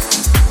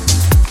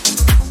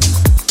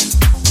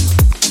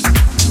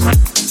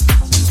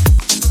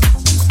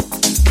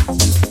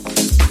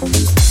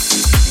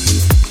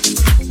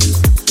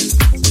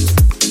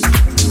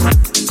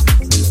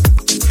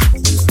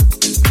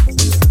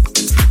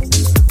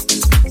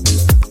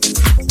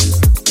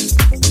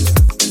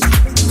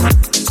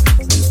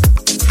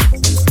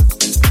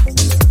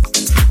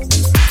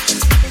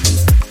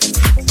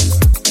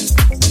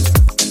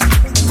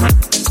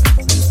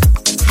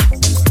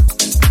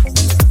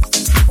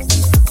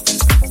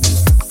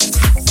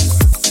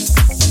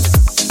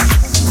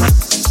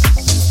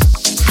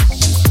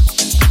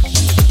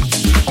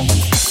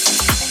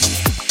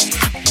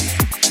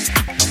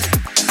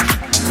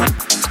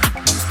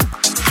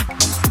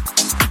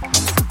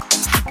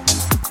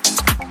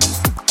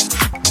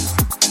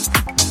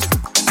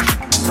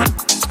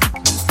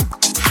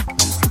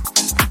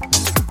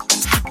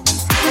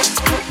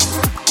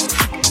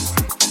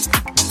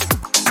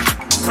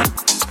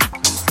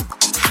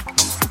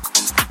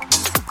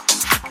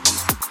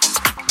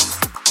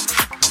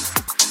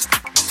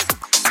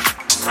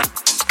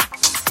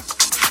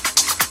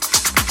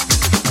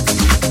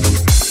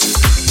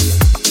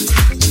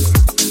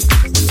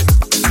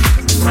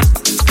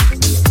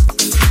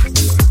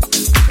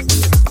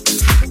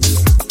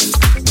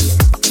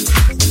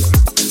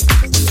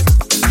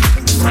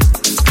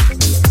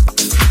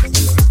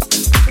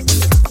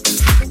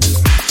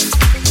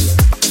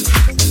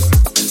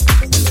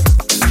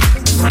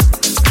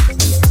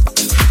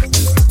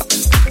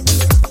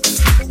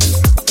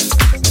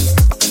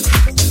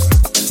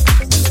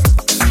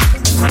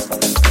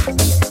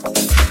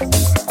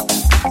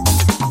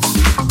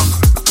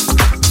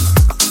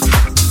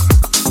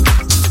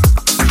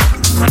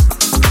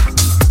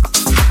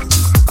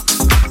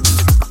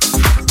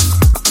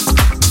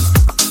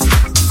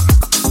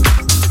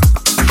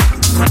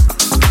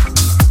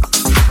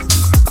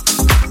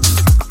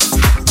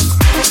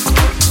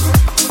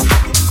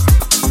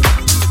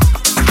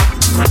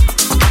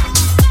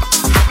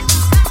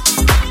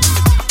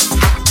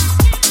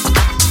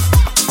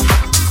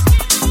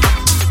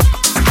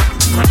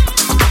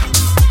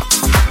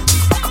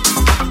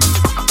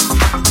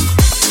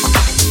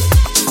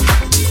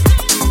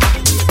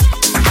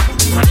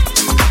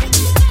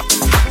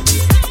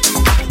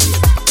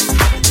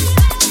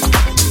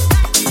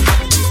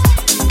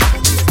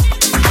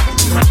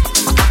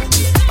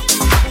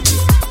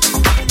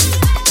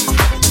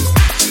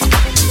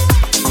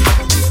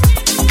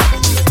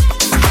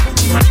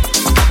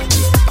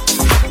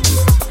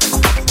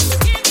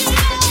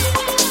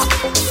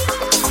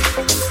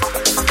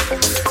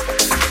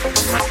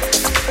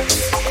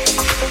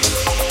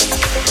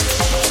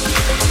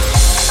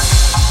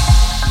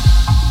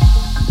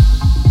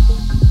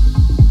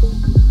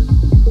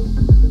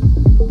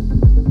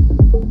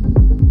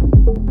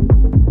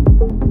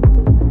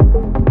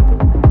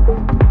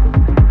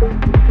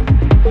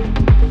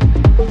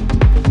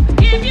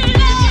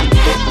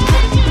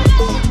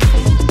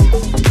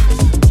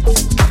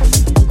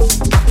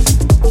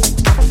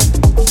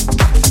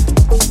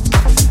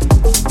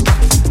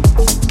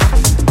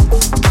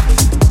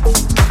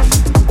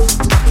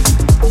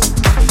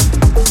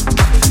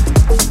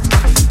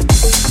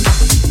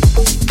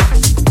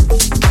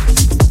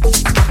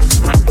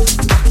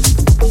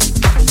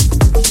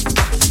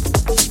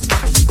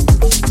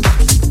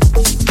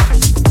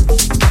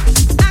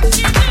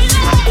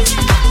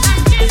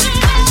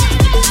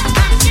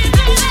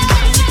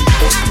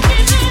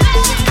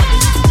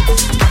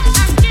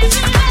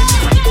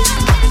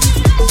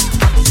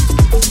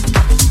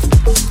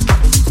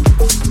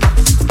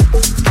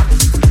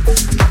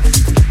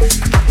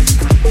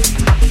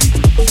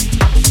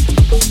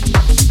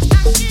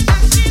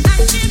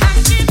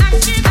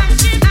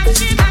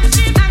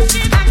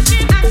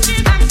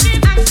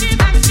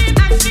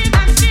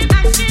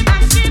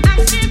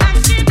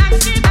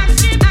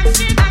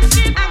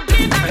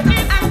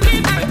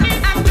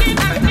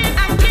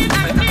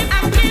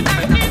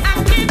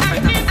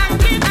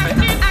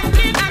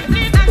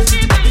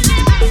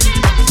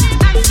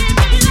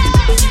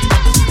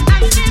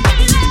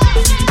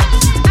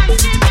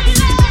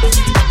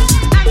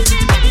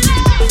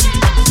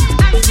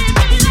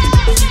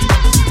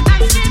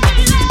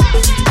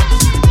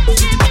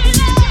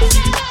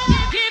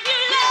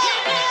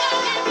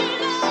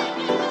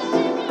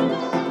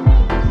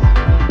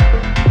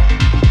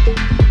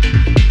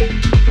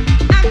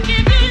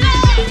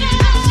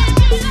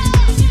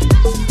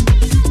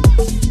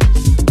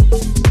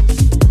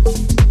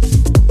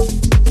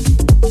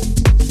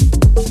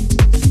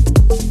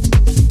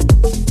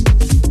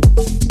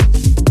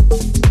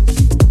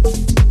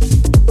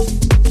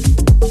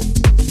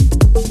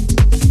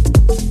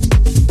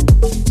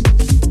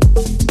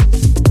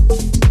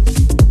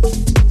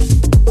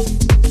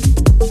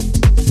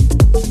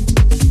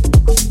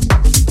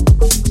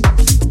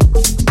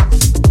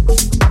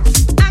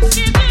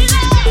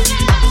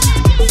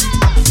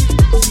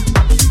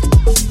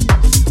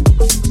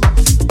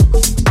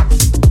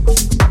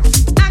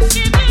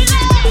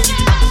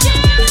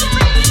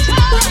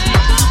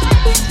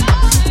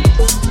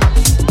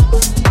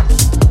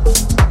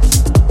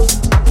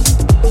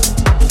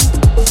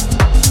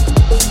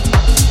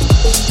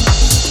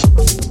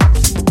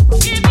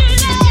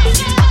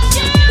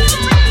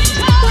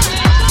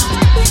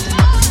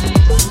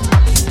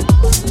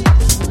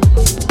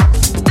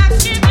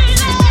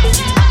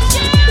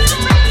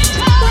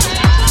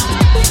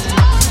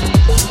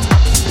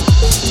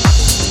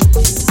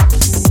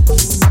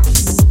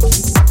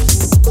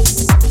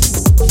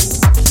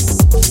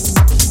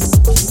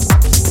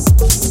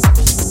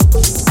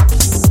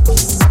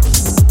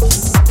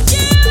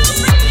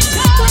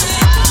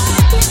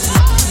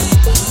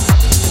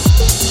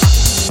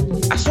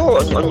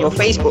 on your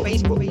Facebook. I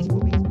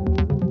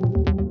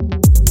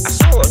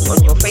saw it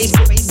on your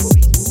Facebook.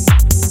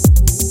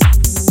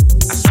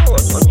 I saw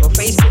it on your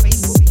Facebook.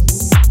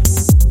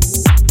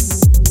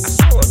 I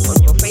saw it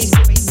on your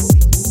Facebook.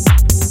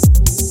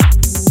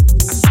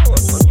 I saw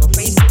it on your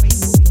Facebook.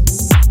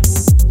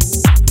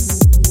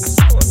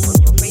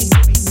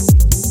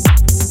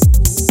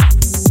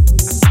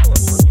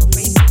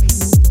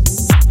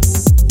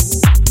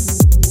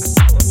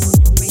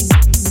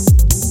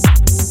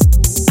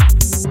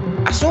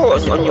 I saw it on your Facebook. I saw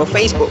it on your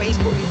Facebook.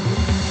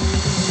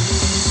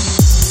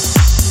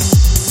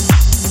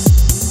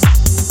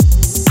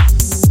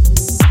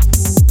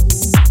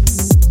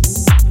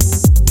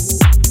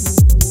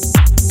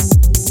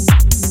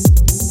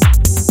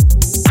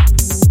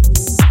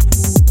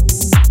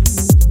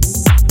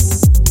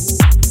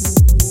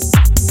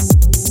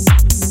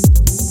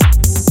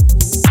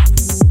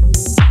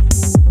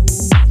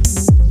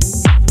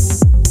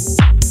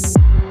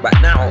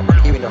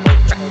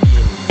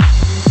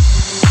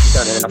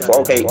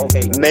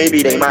 Okay, maybe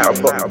they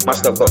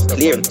must have got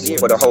clearance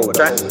for the whole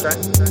track.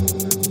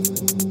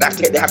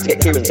 They have to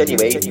get clearance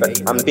anyway,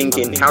 but I'm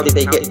thinking, how did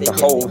they get the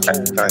whole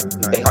track?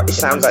 It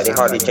sounds like they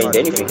hardly changed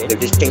anything. They've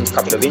just changed a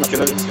couple of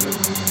instruments.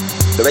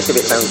 The rest of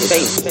it sounds the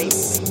same.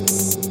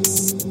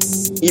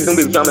 Even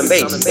with drum and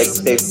bass,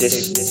 they've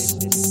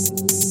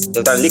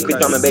done liquid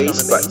drum and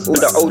bass, but all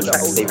the old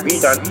tracks they've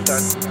redone.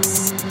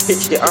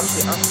 Pitched it up.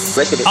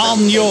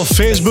 On your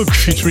Facebook,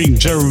 featuring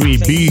Jeremy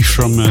B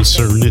from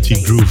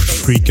Serenity Groove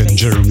Freak and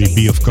Jeremy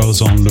B, of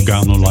course, on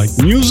Lugano Light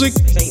Music.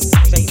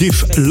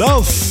 Give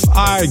Love,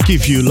 I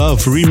Give You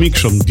Love remix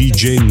from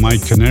DJ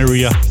Mike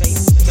Canaria.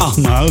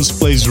 On House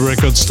Plays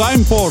Records,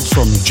 Time Port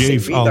from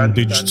Jave on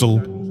Digital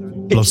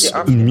Plus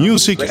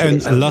Music,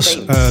 and Las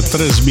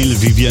 3000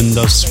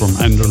 Viviendas from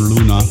Ender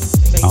Luna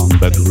on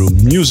Bedroom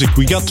Music.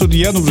 We got to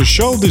the end of the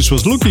show. This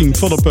was Looking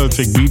for the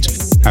Perfect Beat,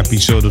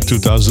 episode of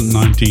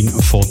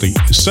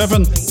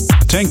 2019-47.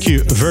 Thank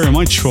you very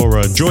much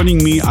for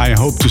joining me. I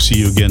hope to see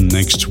you again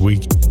next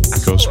week,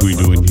 because we're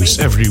doing this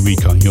every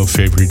week on your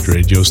favorite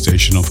radio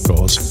station, of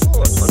course.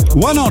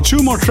 One or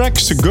two more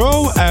tracks to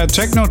go,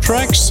 techno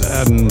tracks,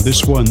 and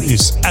this one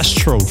is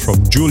Astro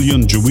from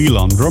Julian Jewel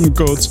on drum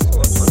codes,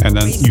 and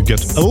then you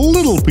get a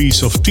little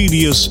piece of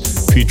Tedious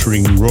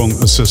featuring Wrong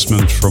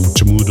Assessment from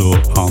Temudo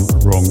on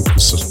Wrong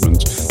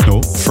Assessment.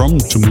 No, from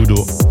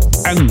Temudo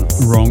and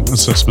Wrong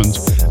Assessment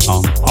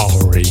on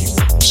RE.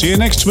 See you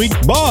next week.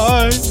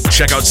 Bye!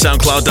 Check out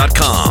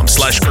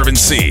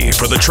SoundCloud.com/IrvinC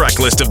for the track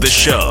list of this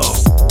show.